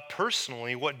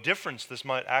personally what difference this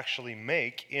might actually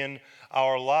make in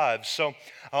our lives. So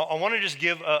I want to just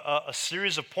give a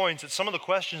series of points at some of the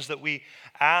questions that we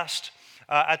asked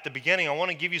at the beginning. I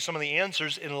want to give you some of the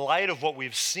answers in light of what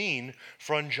we've seen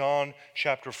from John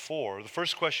chapter 4. The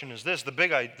first question is this. The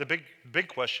big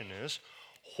question is,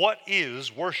 what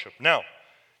is worship? Now,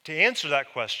 to answer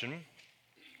that question,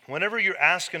 whenever you're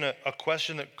asking a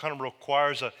question that kind of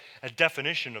requires a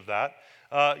definition of that,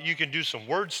 you can do some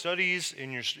word studies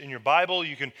in your Bible.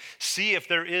 You can see if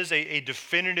there is a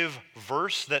definitive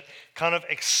verse that kind of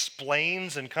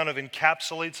explains and kind of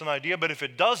encapsulates an idea. But if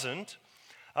it doesn't,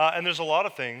 and there's a lot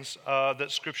of things that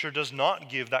Scripture does not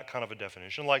give that kind of a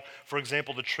definition. Like, for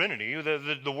example, the Trinity.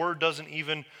 The word doesn't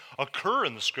even occur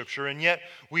in the Scripture, and yet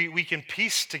we can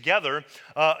piece together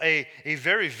a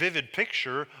very vivid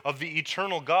picture of the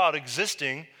eternal God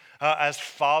existing as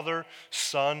Father,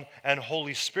 Son, and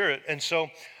Holy Spirit. And so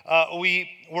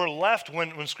we're left,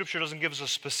 when Scripture doesn't give us a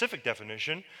specific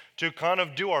definition, to kind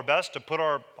of do our best to put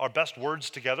our best words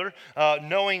together,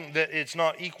 knowing that it's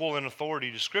not equal in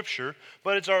authority to Scripture,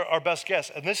 but it's our best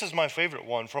guess. And this is my favorite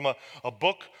one from a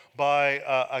book by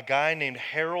a guy named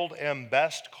Harold M.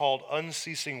 Best called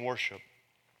Unceasing Worship.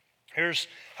 Here's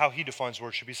how he defines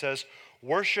worship. He says,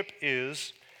 worship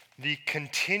is the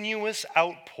continuous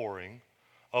outpouring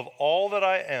of all that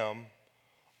I am,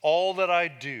 all that I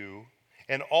do,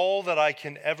 and all that I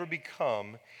can ever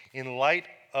become in light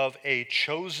of a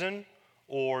chosen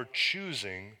or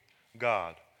choosing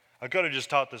God. I could have just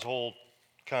taught this whole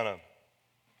kind of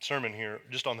sermon here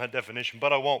just on that definition,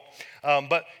 but I won't.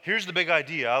 But here's the big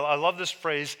idea. I love this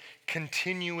phrase,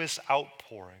 continuous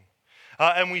outpouring.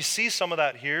 And we see some of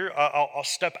that here. I'll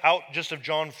step out just of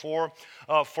John 4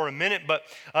 for a minute, but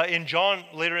in John,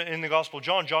 later in the Gospel of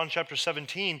John, John chapter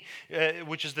 17,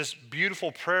 which is this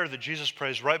beautiful prayer that Jesus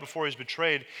prays right before he's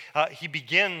betrayed, he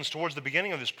begins towards the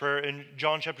beginning of this prayer in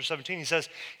John chapter 17. He says,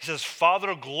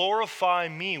 Father, glorify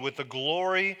me with the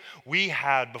glory we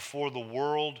had before the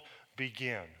world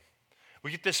began.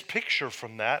 We get this picture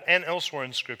from that and elsewhere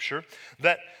in Scripture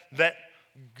that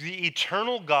the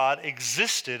eternal God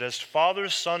existed as Father,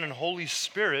 Son, and Holy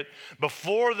Spirit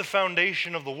before the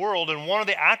foundation of the world, and one of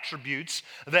the attributes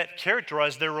that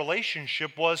characterized their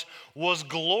relationship was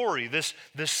glory, this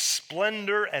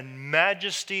splendor and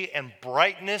majesty and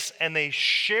brightness, and they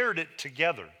shared it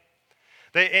together.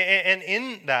 And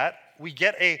in that, we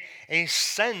get a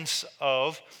sense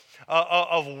of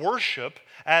worship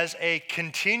as a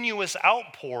continuous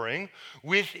outpouring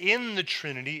within the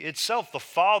Trinity itself. The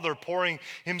Father pouring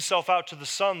himself out to the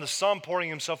Son pouring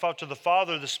himself out to the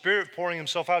Father, the Spirit pouring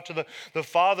himself out to the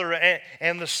Father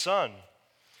and the Son.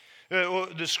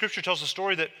 The Scripture tells the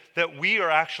story that we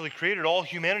are actually created, all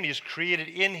humanity is created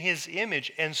in his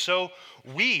image, and so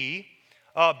we,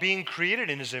 being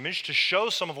created in his image to show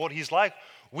some of what he's like,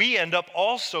 we end up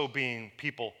also being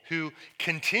people who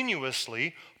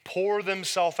continuously pour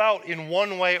themselves out in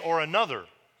one way or another,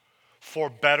 for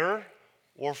better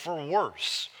or for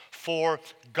worse, for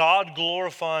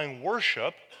God-glorifying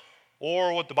worship,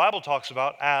 or what the Bible talks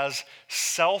about as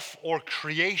self or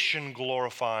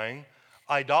creation-glorifying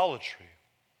idolatry.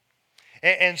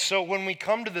 And so when we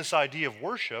come to this idea of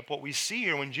worship, what we see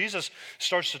here when Jesus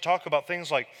starts to talk about things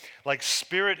like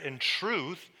spirit and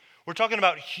truth, we're talking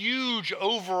about huge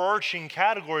overarching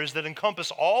categories that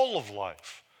encompass all of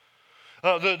life.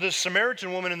 The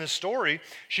Samaritan woman in this story,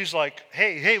 she's like,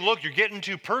 hey, look, you're getting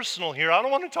too personal here. I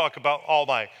don't want to talk about all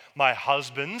my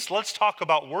husbands. Let's talk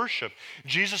about worship.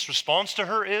 Jesus' response to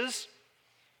her is,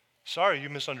 sorry, you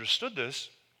misunderstood this.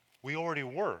 We already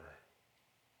were.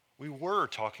 We were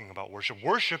talking about worship.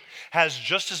 Worship has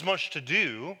just as much to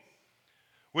do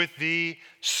with the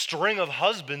string of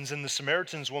husbands in the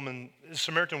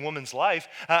Samaritan woman's life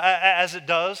as it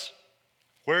does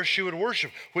where she would worship,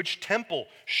 which temple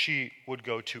she would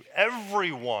go to.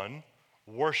 Everyone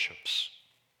worships.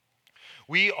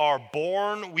 We are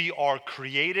born, we are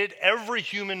created, every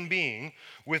human being,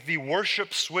 with the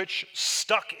worship switch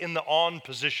stuck in the on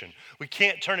position. We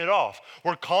can't turn it off.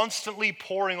 We're constantly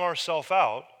pouring ourselves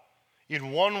out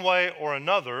in one way or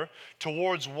another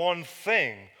towards one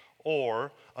thing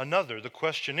or another. The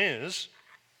question is,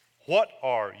 what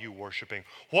are you worshiping?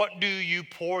 What do you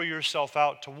pour yourself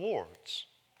out towards?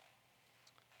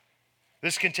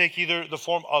 This can take either the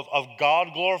form of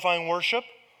God-glorifying worship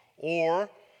or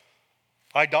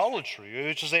idolatry,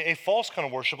 which is a false kind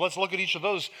of worship. Let's look at each of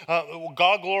those.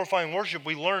 God-glorifying worship,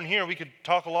 we learn here, we could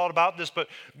talk a lot about this, but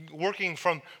working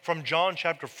from John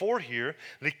chapter 4 here,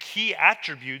 the key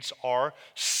attributes are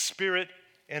spirit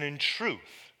and in truth.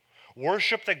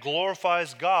 Worship that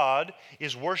glorifies God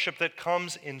is worship that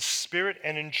comes in spirit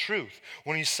and in truth.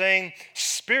 When he's saying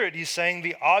spirit, he's saying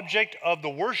the object of the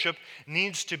worship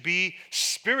needs to be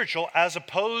spiritual as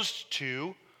opposed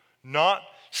to not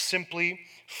simply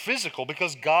physical,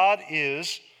 because God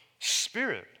is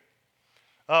spirit.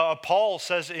 Paul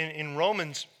says in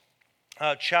Romans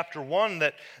chapter 1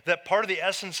 that part of the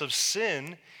essence of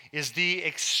sin is the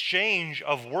exchange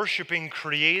of worshiping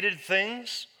created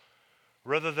things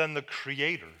rather than the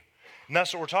Creator. And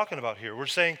that's what we're talking about here. We're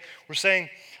saying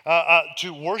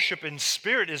to worship in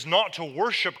spirit is not to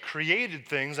worship created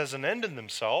things as an end in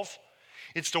themselves.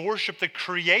 It's to worship the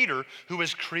Creator who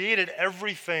has created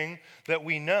everything that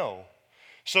we know.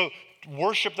 So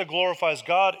worship that glorifies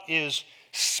God is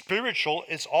spiritual.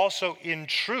 It's also in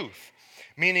truth,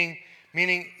 meaning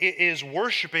it is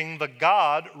worshiping the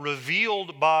God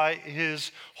revealed by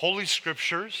His Holy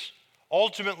Scriptures,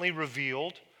 ultimately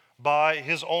revealed by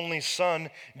his only Son,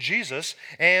 Jesus.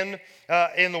 And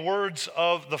in the words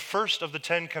of the first of the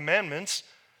 10 Commandments,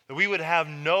 that we would have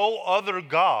no other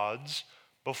gods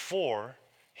before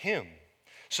him.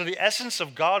 So the essence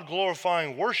of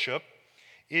God-glorifying worship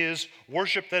is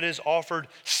worship that is offered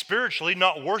spiritually,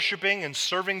 not worshiping and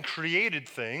serving created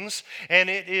things. And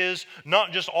it is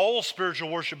not just all spiritual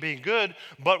worship being good,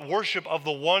 but worship of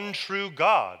the one true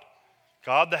God.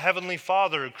 God the Heavenly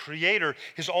Father, Creator,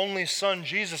 His only Son,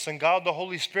 Jesus, and God the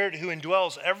Holy Spirit, who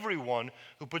indwells everyone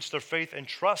who puts their faith and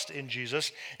trust in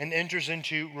Jesus and enters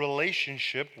into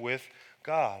relationship with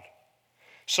God.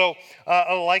 So,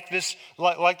 like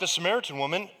the Samaritan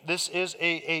woman, this is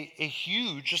a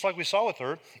huge, just like we saw with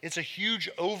her, it's a huge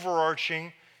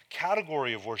overarching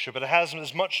category of worship. It has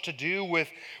as much to do with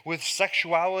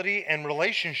sexuality and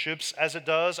relationships as it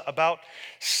does about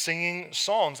singing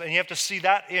songs. And you have to see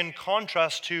that in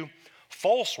contrast to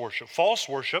false worship. False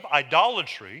worship,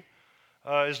 idolatry,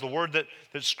 is the word that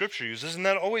Scripture uses, and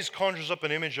that always conjures up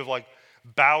an image of like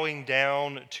bowing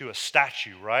down to a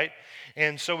statue, right?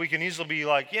 And so we can easily be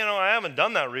like, I haven't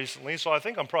done that recently, so I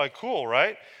think I'm probably cool,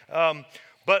 right?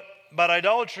 But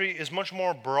idolatry is much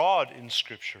more broad in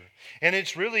Scripture. And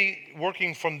it's really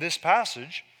working from this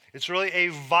passage, it's really a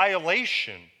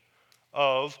violation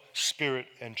of spirit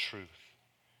and truth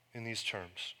in these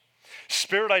terms.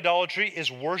 Spirit idolatry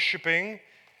is worshiping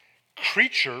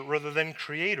creature rather than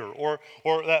creator, or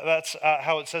that's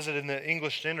how it says it in the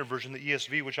English Standard Version, the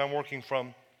ESV, which I'm working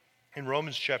from in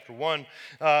Romans chapter 1.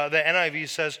 The NIV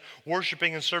says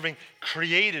worshiping and serving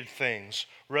created things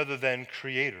rather than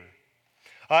creator.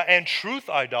 And truth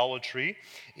idolatry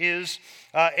is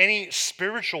any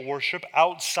spiritual worship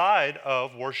outside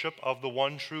of worship of the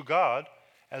one true God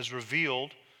as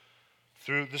revealed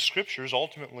through the Scriptures,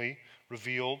 ultimately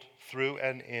revealed through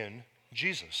and in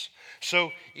Jesus.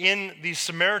 So in the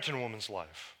Samaritan woman's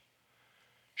life,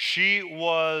 she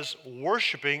was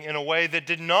worshiping in a way that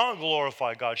did not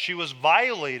glorify God. She was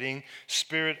violating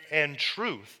spirit and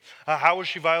truth. How was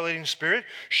she violating spirit?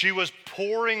 She was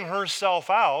pouring herself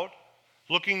out,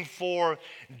 looking for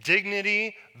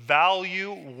dignity,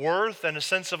 value, worth, and a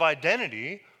sense of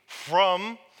identity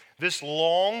from this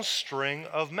long string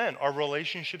of men. Are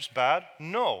relationships bad?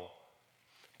 No.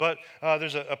 But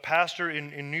there's a pastor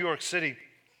in New York City,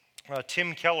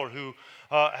 Tim Keller, who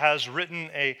has written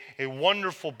a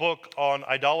wonderful book on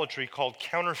idolatry called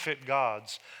Counterfeit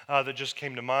Gods that just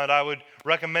came to mind. I would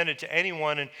recommend it to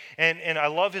anyone. And I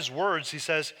love his words. He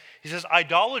says,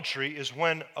 idolatry is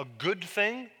when a good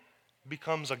thing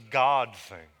becomes a God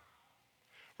thing.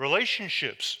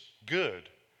 Relationships, good.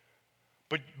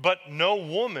 But no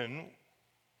woman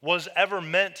was ever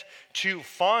meant to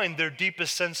find their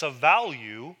deepest sense of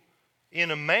value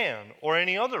in a man or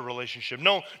any other relationship.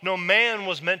 No man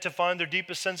was meant to find their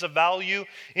deepest sense of value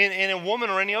in a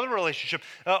woman or any other relationship.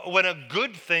 When a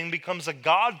good thing becomes a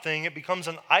God thing, it becomes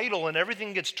an idol, and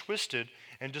everything gets twisted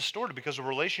and distorted because a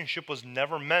relationship was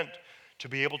never meant to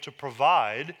be able to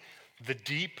provide the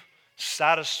deep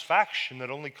satisfaction that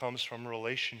only comes from a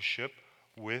relationship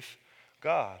with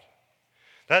God.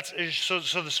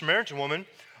 So the Samaritan woman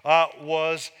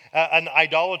was an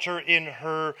idolater in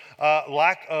her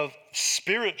lack of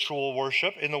spiritual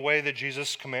worship in the way that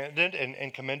Jesus commanded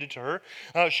and commended to her.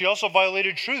 She also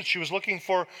violated truth. She was looking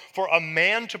for a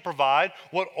man to provide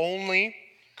what only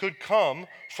could come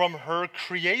from her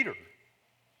Creator.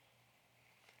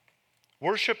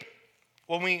 Worship,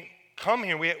 when we come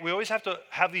here, we always have to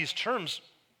have these terms.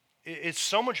 It's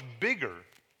so much bigger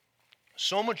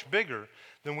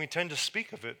than we tend to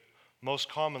speak of it most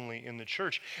commonly in the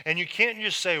church. And you can't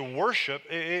just say worship,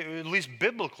 at least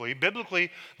biblically. Biblically,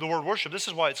 the word worship, this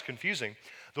is why it's confusing.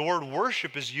 The word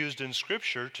worship is used in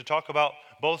Scripture to talk about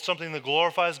both something that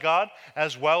glorifies God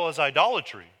as well as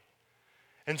idolatry.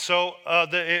 And so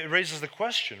it raises the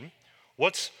question,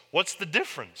 what's the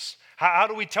difference? How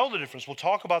do we tell the difference? We'll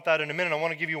talk about that in a minute. I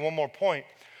want to give you one more point.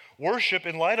 Worship,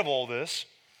 in light of all this,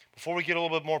 before we get a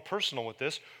little bit more personal with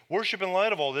this, worship in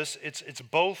light of all this, it's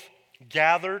both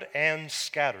gathered and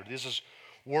scattered. This is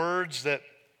words that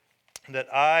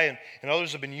I and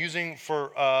others have been using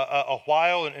for a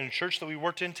while in a church that we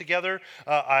worked in together.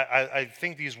 I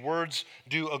think these words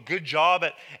do a good job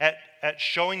at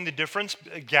showing the difference.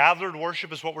 Gathered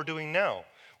worship is what we're doing now.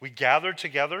 We gather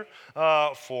together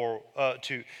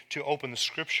to open the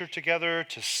Scripture together,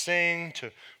 to sing, to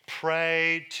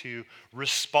pray, to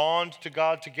respond to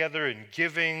God together in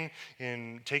giving,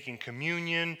 in taking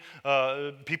communion,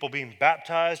 people being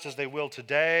baptized as they will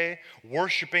today,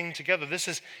 worshiping together.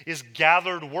 This is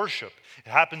gathered worship.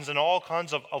 It happens in all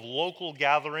kinds of local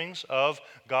gatherings of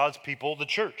God's people, the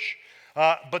church.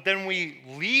 But then we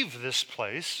leave this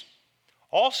place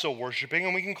also worshiping,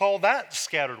 and we can call that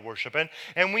scattered worship.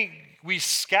 And we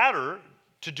scatter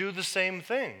to do the same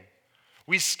thing.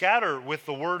 We scatter with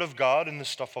the Word of God and the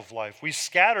stuff of life. We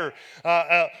scatter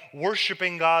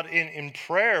worshiping God in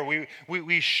prayer.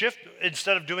 We shift,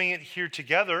 instead of doing it here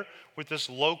together with this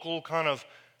local kind of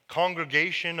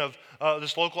congregation of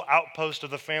this local outpost of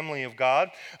the family of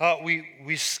God,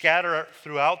 we scatter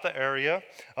throughout the area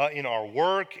in our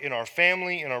work, in our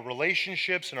family, in our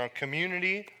relationships, in our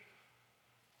community.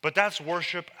 But that's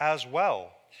worship as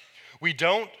well. We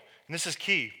don't, and this is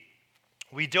key,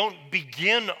 we don't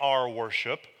begin our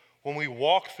worship when we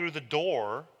walk through the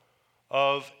door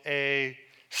of a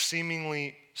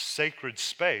seemingly sacred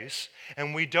space,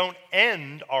 and we don't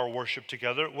end our worship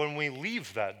together when we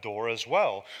leave that door as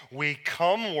well. We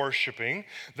come worshiping,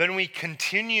 then we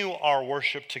continue our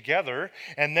worship together,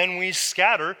 and then we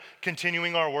scatter,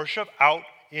 continuing our worship out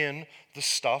in the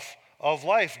stuff of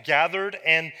life. Gathered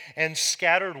and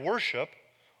scattered worship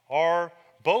are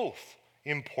both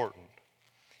important.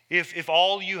 If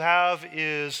all you have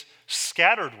is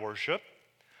scattered worship,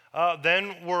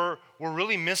 then we're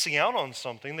really missing out on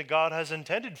something that God has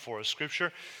intended for us.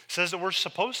 Scripture says that we're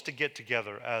supposed to get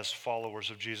together as followers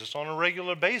of Jesus on a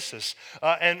regular basis.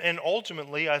 And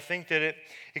ultimately, I think that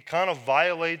it kind of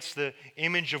violates the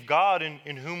image of God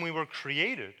in whom we were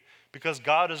created, because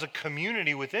God is a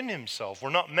community within himself. We're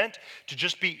not meant to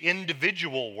just be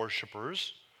individual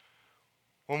worshipers.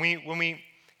 When we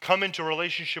come into a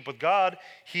relationship with God,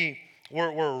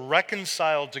 we're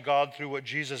reconciled to God through what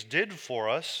Jesus did for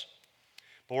us,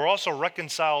 but we're also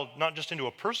reconciled not just into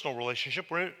a personal relationship,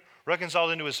 we're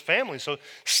reconciled into his family. So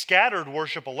scattered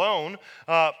worship alone,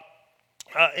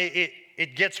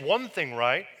 it gets one thing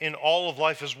right in all of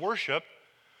life as worship,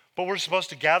 but we're supposed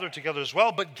to gather together as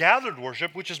well. But gathered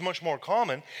worship, which is much more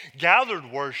common,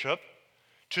 gathered worship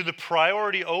to the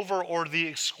priority over or the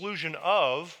exclusion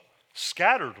of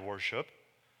scattered worship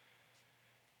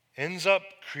ends up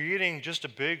creating just a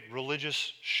big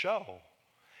religious show.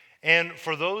 And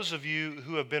for those of you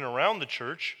who have been around the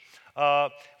church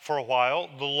for a while,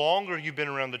 the longer you've been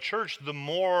around the church, the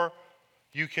more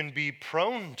you can be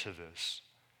prone to this.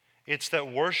 It's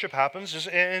that worship happens,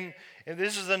 and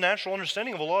this is the natural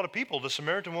understanding of a lot of people. The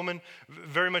Samaritan woman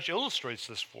very much illustrates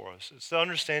this for us. It's the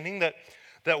understanding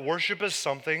that worship is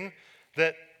something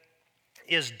that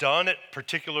is done at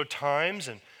particular times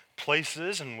and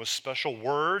places and with special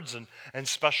words and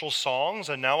special songs,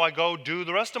 and now I go do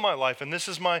the rest of my life, and this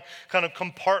is my kind of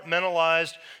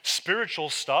compartmentalized spiritual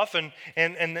stuff, and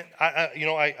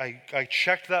I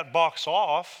checked that box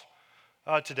off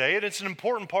today, and it's an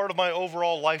important part of my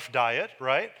overall life diet,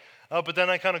 right? But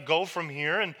then I kind of go from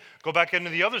here and go back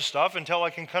into the other stuff until I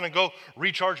can kind of go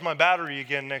recharge my battery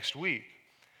again next week.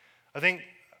 I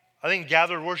think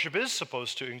gathered worship is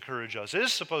supposed to encourage us,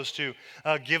 is supposed to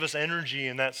give us energy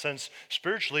in that sense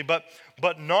spiritually,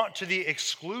 but not to the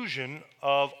exclusion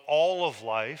of all of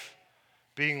life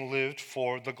being lived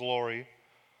for the glory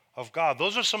of God.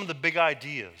 Those are some of the big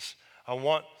ideas I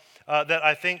want, that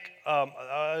I think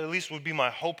at least would be my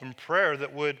hope and prayer,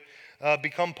 that would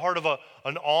become part of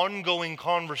an ongoing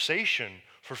conversation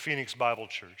for Phoenix Bible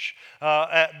Church.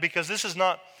 Because these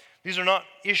are not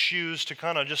issues to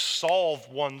kind of just solve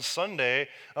one Sunday.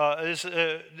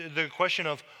 The question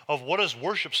of what is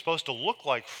worship supposed to look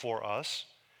like for us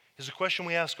is a question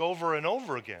we ask over and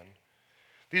over again.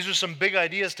 These are some big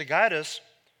ideas to guide us,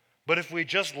 but if we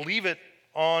just leave it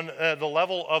on the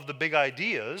level of the big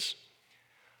ideas,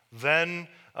 then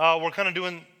we're kind of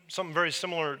doing something very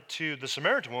similar to the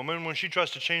Samaritan woman when she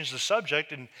tries to change the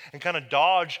subject and kind of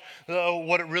dodge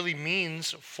what it really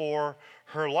means for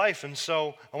her life. And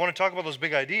so I want to talk about those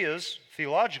big ideas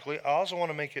theologically. I also want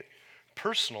to make it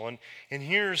personal. And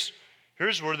here's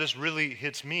where this really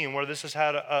hits me and where this has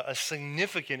had a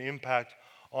significant impact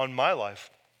on my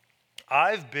life.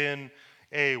 I've been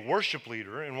a worship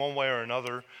leader in one way or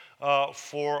another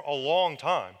for a long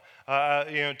time.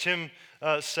 Tim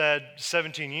said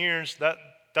 17 years.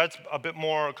 That's a bit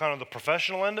more kind of the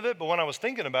professional end of it. But when I was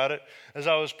thinking about it, as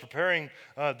I was preparing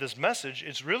this message,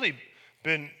 it's really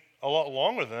been a lot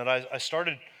longer than that. I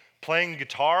started playing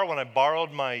guitar when I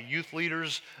borrowed my youth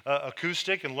leader's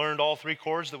acoustic and learned all 3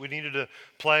 chords that we needed to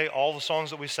play all the songs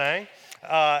that we sang.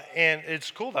 And it's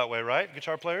cool that way, right?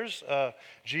 Guitar players,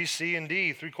 G, C, and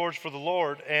D, 3 chords for the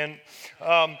Lord. And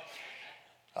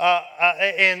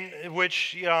in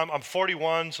which I'm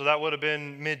 41, so that would have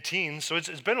been mid-teens. So it's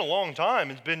been a long time.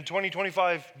 It's been 20,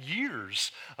 25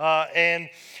 years. And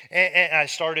I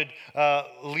started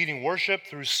leading worship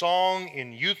through song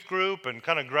in youth group and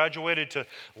kind of graduated to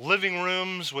living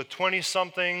rooms with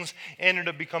 20-somethings, ended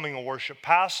up becoming a worship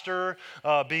pastor,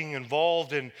 being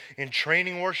involved in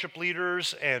training worship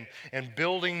leaders and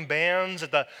building bands.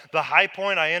 At the high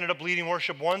point, I ended up leading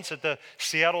worship once at the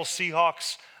Seattle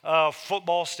Seahawks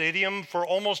football stadium for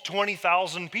almost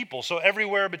 20,000 people. So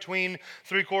everywhere between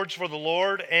Three Chords for the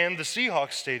Lord and the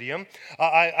Seahawks stadium,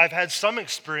 I've had some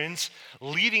experience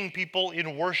leading people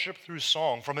in worship through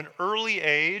song. From an early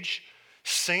age,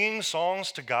 singing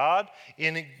songs to God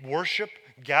in worship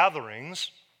gatherings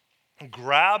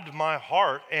grabbed my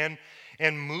heart and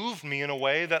moved me in a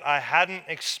way that I hadn't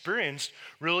experienced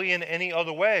really in any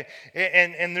other way.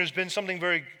 And there's been something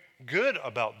very good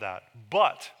about that.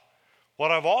 But what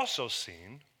I've also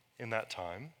seen in that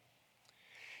time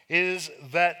is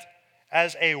that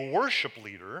as a worship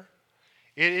leader,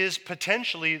 it is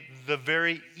potentially the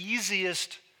very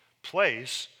easiest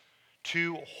place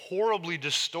to horribly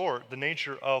distort the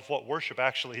nature of what worship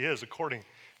actually is according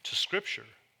to Scripture.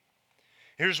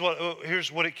 Here's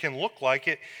what it can look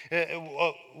like.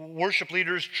 Worship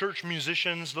leaders, church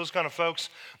musicians, those kind of folks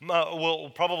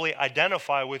will probably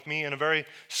identify with me in a very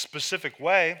specific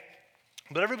way.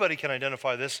 But everybody can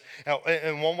identify this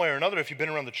in one way or another if you've been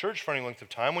around the church for any length of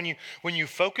time. When you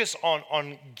focus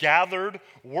on gathered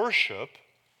worship,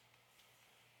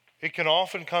 it can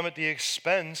often come at the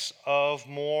expense of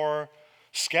more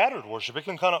scattered worship. It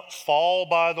can kind of fall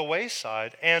by the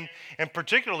wayside. And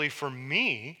particularly for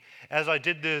me, as I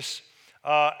did this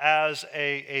as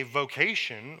a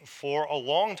vocation for a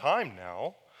long time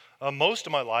now, most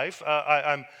of my life,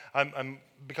 I'm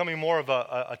becoming more of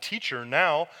a teacher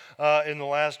now in the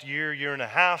last year and a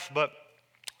half, but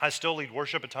I still lead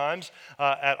worship at times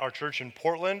at our church in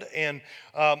Portland, and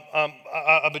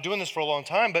I've been doing this for a long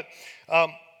time, but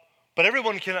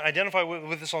everyone can identify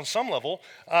with this on some level.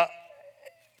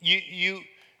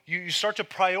 You start to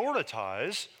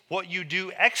prioritize what you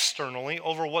do externally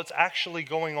over what's actually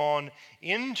going on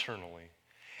internally.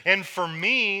 And for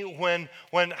me, when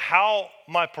how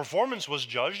my performance was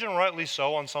judged, and rightly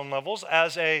so on some levels,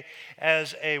 as a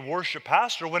worship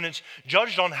pastor, when it's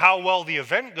judged on how well the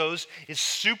event goes, it's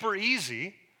super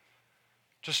easy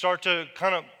to start to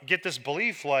kind of get this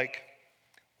belief like,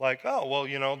 oh,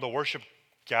 well, the worship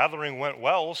gathering went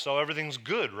well, so everything's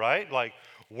good, right? Like,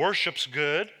 worship's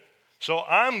good, so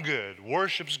I'm good.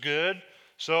 Worship's good,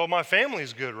 so my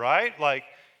family's good, right? Like,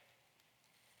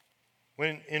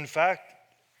 when in fact,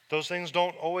 those things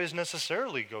don't always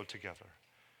necessarily go together.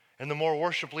 And the more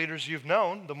worship leaders you've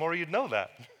known, the more you'd know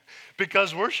that.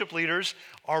 Because worship leaders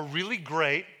are really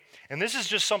great, and this is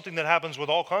just something that happens with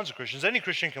all kinds of Christians. Any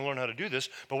Christian can learn how to do this,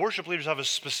 but worship leaders have a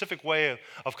specific way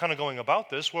of kind of going about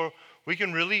this where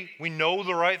we know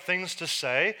the right things to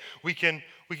say. We can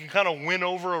kind of win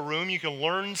over a room. You can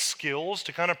learn skills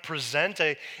to kind of present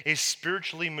a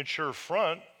spiritually mature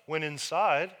front when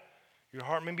inside your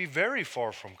heart may be very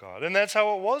far from God. And that's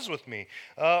how it was with me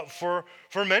for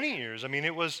many years. I mean,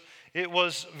 it was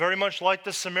very much like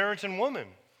the Samaritan woman.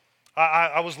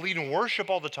 I was leading worship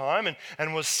all the time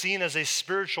and was seen as a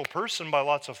spiritual person by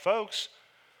lots of folks.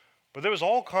 But there was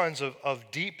all kinds of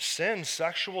deep sin,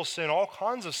 sexual sin, all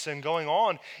kinds of sin going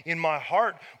on in my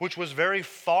heart, which was very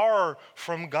far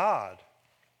from God.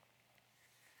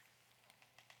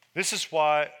 This is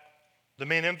why the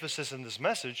main emphasis in this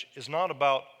message is not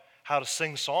about how to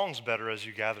sing songs better as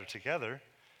you gather together.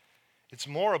 It's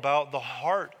more about the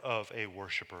heart of a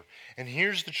worshiper. And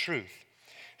here's the truth.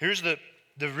 Here's the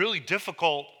really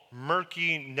difficult,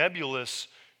 murky, nebulous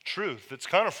truth that's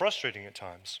kind of frustrating at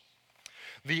times.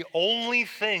 The only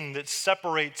thing that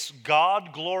separates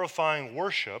God-glorifying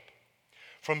worship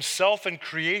from self and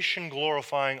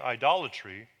creation-glorifying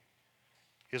idolatry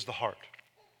is the heart.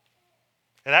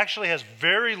 It actually has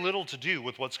very little to do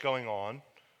with what's going on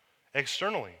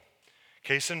externally.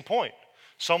 Case in point,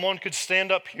 someone could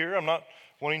stand up here. I'm not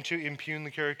wanting to impugn the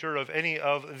character of any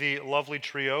of the lovely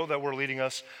trio that were leading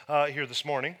us here this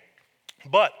morning,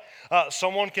 but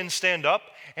someone can stand up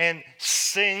and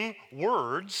sing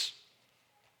words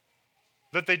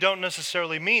that they don't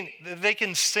necessarily mean. They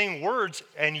can sing words,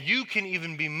 and you can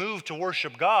even be moved to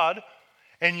worship God,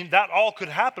 and that all could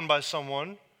happen by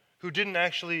someone who didn't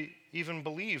actually even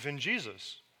believe in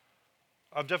Jesus.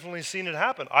 I've definitely seen it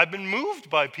happen. I've been moved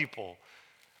by people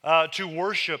to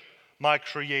worship my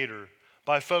Creator,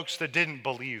 by folks that didn't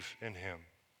believe in Him.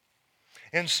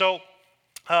 And so,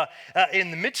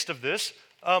 in the midst of this,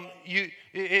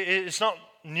 it's not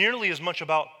nearly as much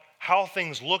about how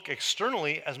things look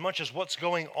externally as much as what's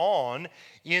going on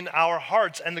in our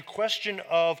hearts. And the question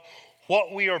of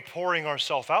what we are pouring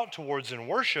ourselves out towards in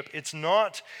worship, it's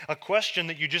not a question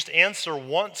that you just answer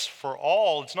once for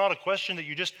all. It's not a question that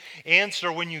you just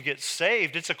answer when you get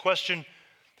saved. It's a question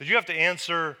that you have to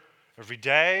answer every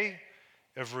day,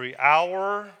 every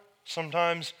hour,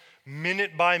 sometimes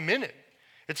minute by minute.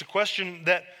 It's a question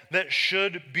that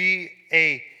should be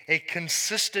a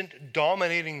consistent,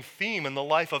 dominating theme in the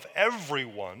life of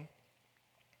everyone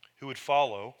who would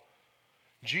follow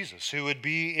Jesus, who would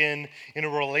be in a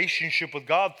relationship with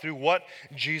God through what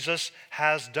Jesus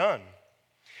has done.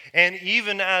 And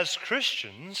even as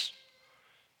Christians,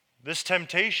 this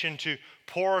temptation to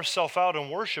pour ourselves out in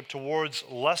worship towards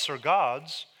lesser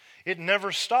gods, it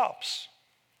never stops.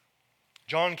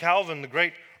 John Calvin, the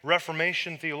great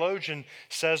Reformation theologian,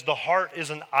 says the heart is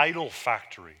an idol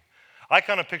factory. I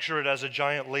kind of picture it as a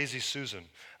giant lazy Susan.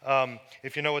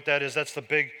 If you know what that is, that's the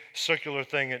big circular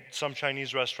thing at some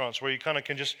Chinese restaurants where you kind of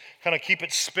can just kind of keep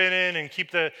it spinning and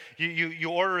keep you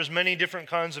order as many different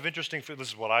kinds of interesting food. This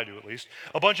is what I do, at least.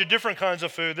 A bunch of different kinds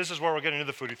of food. This is where we're getting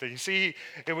into the foodie thing. You see,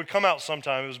 it would come out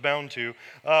sometime. It was bound to.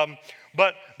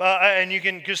 And you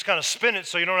can just kind of spin it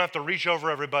so you don't have to reach over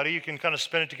everybody. You can kind of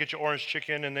spin it to get your orange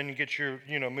chicken, and then you get your,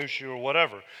 mushu or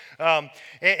whatever.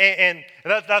 And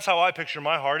that's how I picture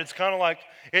my heart. It's kind of like,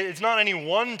 it's not any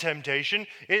one temptation.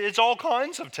 It's all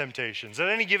kinds of temptations. At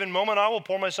any given moment, I will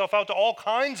pour myself out to all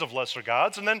kinds of lesser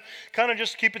gods and then kind of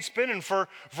just keep it spinning for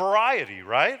variety,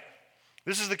 right?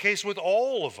 This is the case with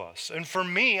all of us. And for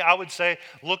me, I would say,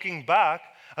 looking back,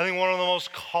 I think one of the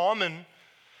most common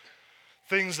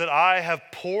things that I have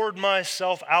poured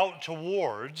myself out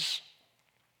towards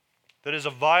that is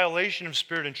a violation of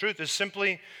spirit and truth is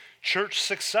simply church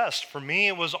success. For me,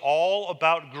 it was all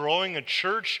about growing a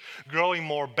church, growing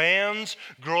more bands,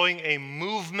 growing a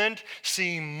movement,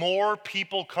 seeing more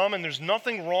people come. And there's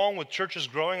nothing wrong with churches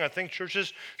growing. I think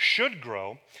churches should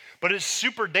grow. But it's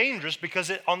super dangerous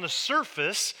because on the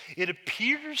surface, it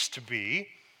appears to be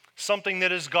something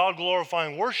that is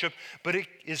God-glorifying worship, but it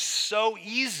is so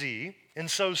easy and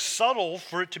so subtle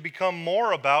for it to become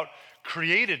more about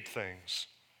created things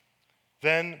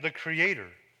than the Creator.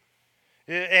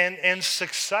 And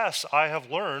success, I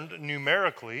have learned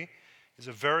numerically, is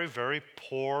a very, very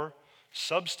poor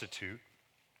substitute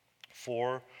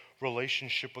for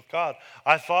relationship with God.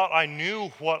 I thought I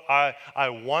knew what I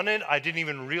wanted. I didn't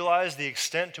even realize the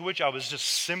extent to which I was just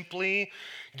simply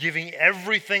giving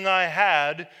everything I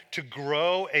had to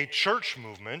grow a church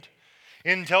movement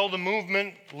until the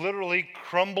movement literally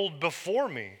crumbled before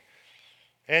me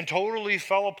and totally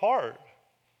fell apart.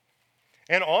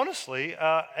 And honestly,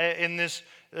 in this,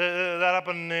 that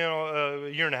happened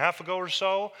a year and a half ago or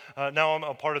so. Now I'm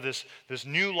a part of this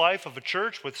new life of a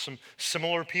church with some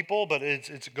similar people, but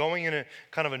it's going in a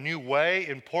kind of a new way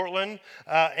in Portland.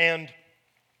 And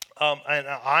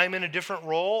I'm in a different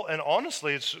role, and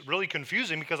honestly, it's really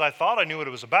confusing because I thought I knew what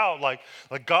it was about. Like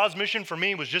God's mission for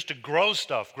me was just to grow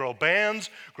stuff, grow bands,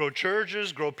 grow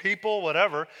churches, grow people,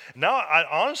 whatever. Now, I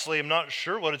honestly am not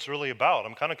sure what it's really about.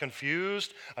 I'm kind of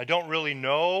confused. I don't really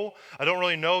know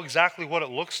exactly what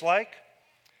it looks like.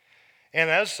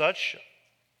 And as such,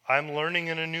 I'm learning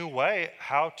in a new way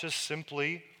how to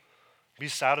simply be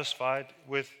satisfied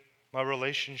with my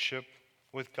relationship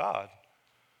with God,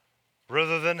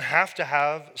 rather than have to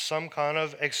have some kind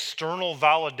of external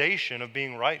validation of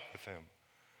being right with Him.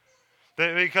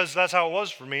 Because that's how it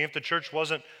was for me. If the church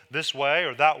wasn't this way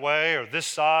or this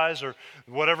size or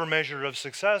whatever measure of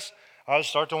success, I would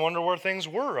start to wonder where things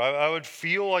were. I would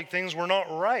feel like things were not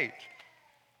right.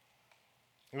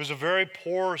 It was a very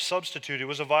poor substitute. It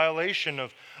was a violation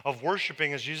of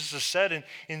worshiping, as Jesus has said,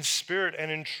 in spirit and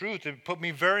in truth. It put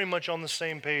me very much on the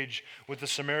same page with the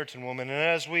Samaritan woman. And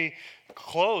as we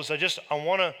close, I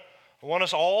want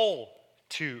us all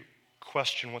to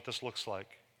question what this looks like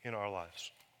in our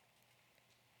lives.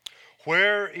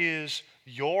 Where is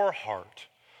your heart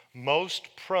most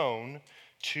prone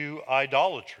to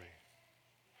idolatry?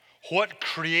 What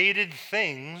created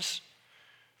things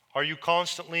are you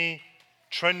constantly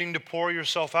trending to pour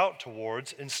yourself out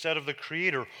towards instead of the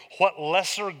Creator? What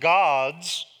lesser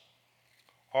gods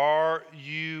are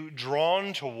you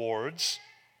drawn towards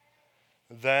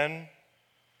than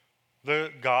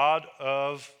the God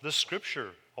of the Scripture,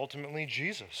 ultimately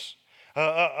Jesus?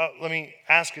 Let me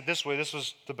ask it this way. This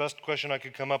was the best question I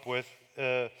could come up with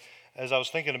as I was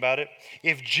thinking about it.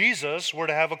 If Jesus were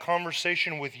to have a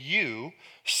conversation with you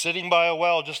sitting by a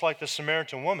well just like the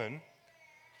Samaritan woman,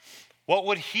 what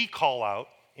would He call out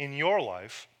in your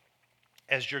life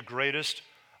as your greatest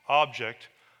object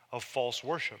of false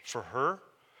worship? For her,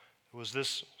 It was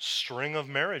this string of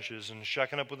marriages and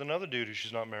shacking up with another dude who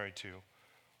she's not married to.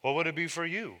 What would it be for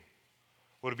you?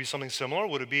 Would it be something similar?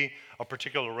 Would it be a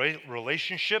particular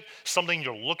relationship, something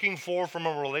you're looking for from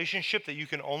a relationship that you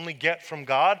can only get from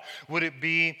God? Would it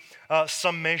be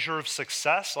some measure of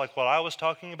success, like what I was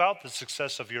talking about, the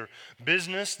success of your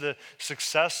business, the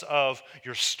success of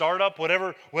your startup,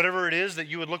 whatever it is that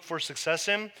you would look for success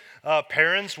in?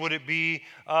 Parents, would it be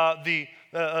the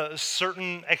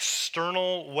certain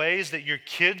external ways that your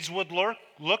kids would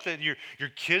look that your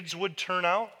kids would turn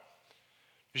out?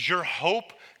 Does your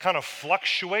hope kind of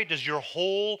fluctuate? Does your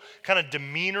whole kind of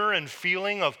demeanor and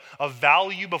feeling of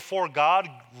value before God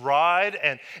rise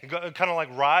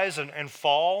and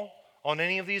fall on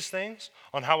any of these things?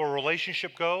 On how a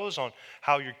relationship goes, on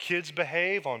how your kids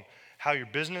behave, on how your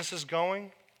business is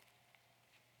going?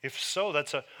 If so,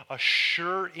 that's a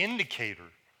sure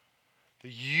indicator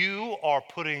that you are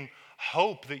putting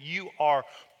hope, that you are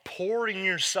pouring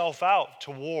yourself out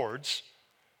towards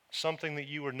something that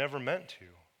you were never meant to.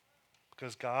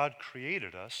 Because God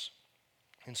created us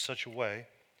in such a way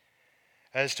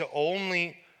as to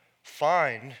only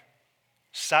find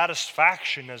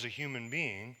satisfaction as a human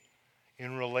being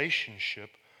in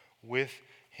relationship with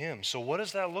Him. So what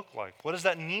does that look like? What does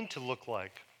that need to look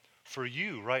like for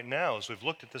you right now as we've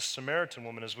looked at this Samaritan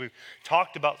woman, as we've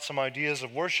talked about some ideas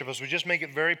of worship, as we just make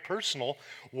it very personal?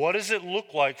 What does it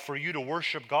look like for you to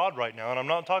worship God right now? And I'm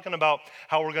not talking about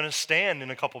how we're going to stand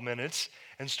in a couple minutes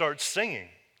and start singing.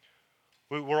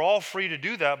 We're all free to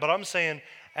do that, but I'm saying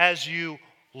as you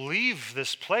leave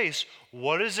this place,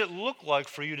 what does it look like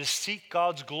for you to seek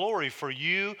God's glory, for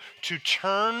you to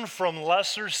turn from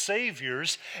lesser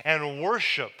saviors and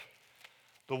worship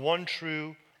the one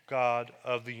true God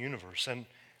of the universe? And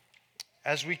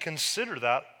as we consider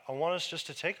that, I want us just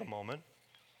to take a moment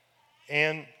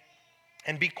and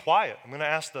be quiet. I'm going to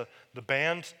ask the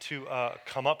band to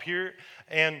come up here,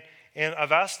 and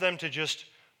I've asked them to just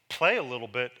play a little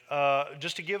bit,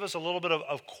 just to give us a little bit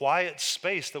of quiet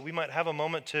space that we might have a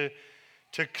moment to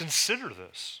consider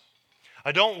this.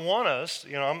 I don't want us,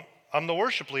 I'm the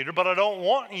worship leader, but I don't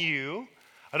want you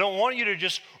to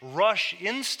just rush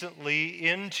instantly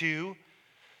into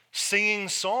singing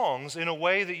songs in a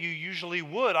way that you usually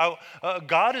would.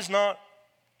 God is not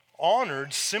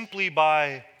honored simply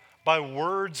by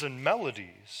words and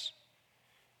melodies.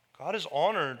 God is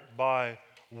honored by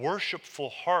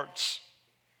worshipful hearts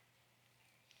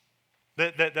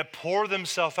that pour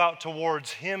themselves out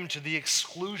towards Him to the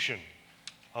exclusion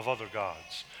of other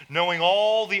gods, knowing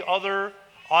all the other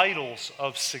idols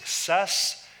of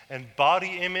success and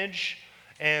body image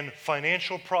and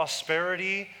financial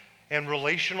prosperity and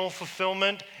relational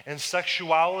fulfillment and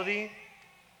sexuality,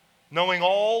 knowing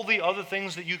all the other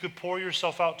things that you could pour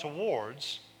yourself out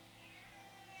towards.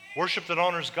 Worship that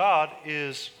honors God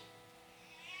is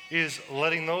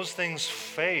letting those things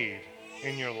fade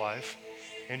in your life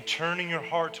and turning your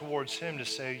heart towards Him to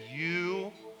say,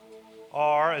 you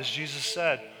are, as Jesus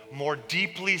said, more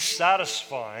deeply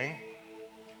satisfying,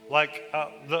 like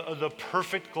the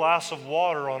perfect glass of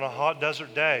water on a hot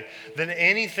desert day, than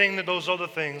anything that those other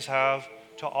things have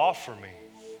to offer me.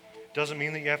 Doesn't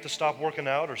mean that you have to stop working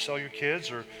out or sell your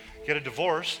kids or get a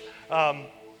divorce.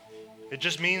 It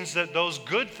just means that those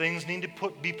good things need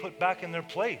to be put back in their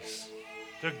place.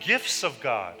 They're gifts of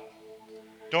God.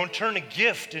 Don't turn a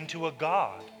gift into a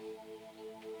God.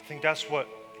 I think that's what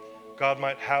God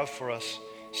might have for us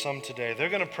some today. They're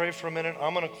going to pray for a minute.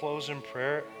 I'm going to close in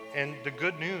prayer. And the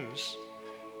good news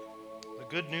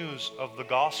of the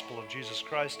gospel of Jesus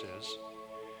Christ is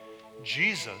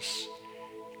Jesus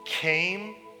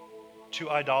came to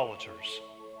idolaters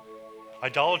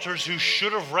who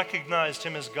should have recognized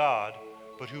Him as God,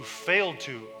 but who failed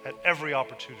to at every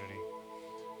opportunity.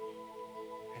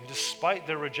 And despite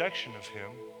their rejection of Him,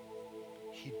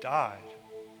 He died.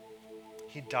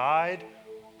 He died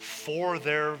for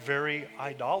their very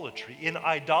idolatry. In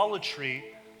idolatry,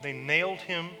 they nailed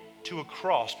Him to a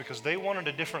cross because they wanted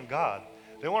a different God.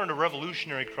 They wanted a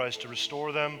revolutionary Christ to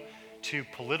restore them to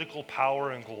political power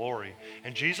and glory.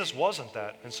 And Jesus wasn't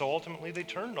that. And so ultimately they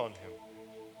turned on Him.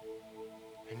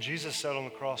 And Jesus said on the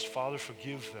cross, Father,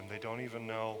 forgive them. They don't even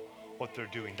know what they're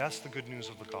doing. That's the good news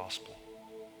of the gospel.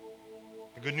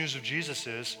 The good news of Jesus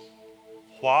is,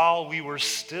 while we were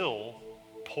still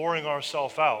pouring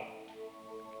ourselves out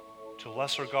to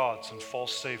lesser gods and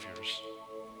false saviors,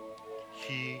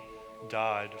 He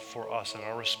died for us. And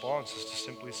our response is to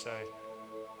simply say,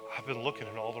 I've been looking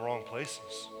in all the wrong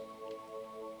places.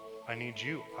 I need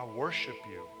You. I worship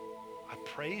You. I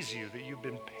praise You that You've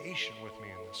been patient with me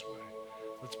in this way.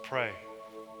 Let's pray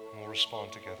and we'll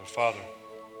respond together. Father,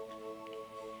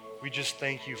 we just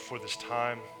thank You for this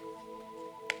time.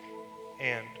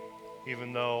 And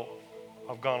even though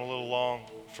I've gone a little long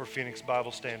for Phoenix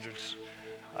Bible Standards,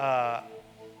 I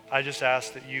just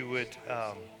ask that you would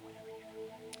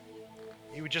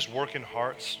just work in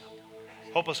hearts.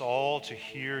 Help us all to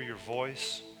hear your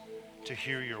voice, to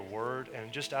hear your word,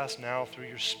 and just ask now through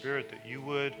your Spirit that you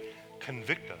would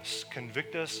convict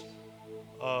us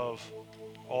of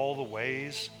all the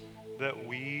ways that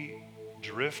we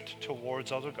drift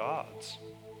towards other gods,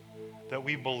 that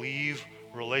we believe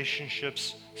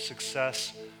relationships,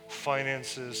 success,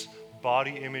 finances,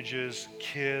 body images,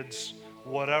 kids,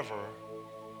 whatever,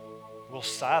 will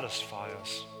satisfy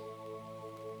us.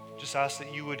 Just ask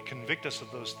that you would convict us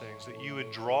of those things, that you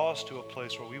would draw us to a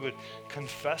place where we would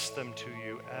confess them to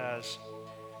you as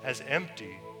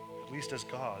empty, at least as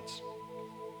gods.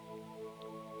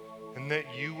 And that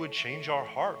you would change our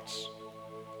hearts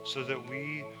so that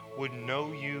we would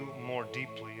know you more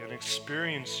deeply and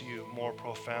experience you more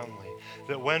profoundly.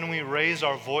 That when we raise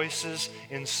our voices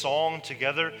in song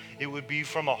together, it would be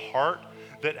from a heart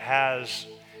that has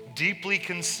deeply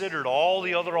considered all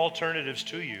the other alternatives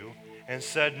to you and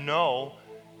said no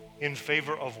in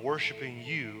favor of worshiping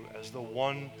you as the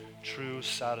one true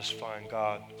satisfying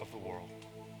God of the world.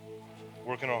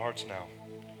 Work in our hearts now.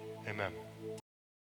 Amen.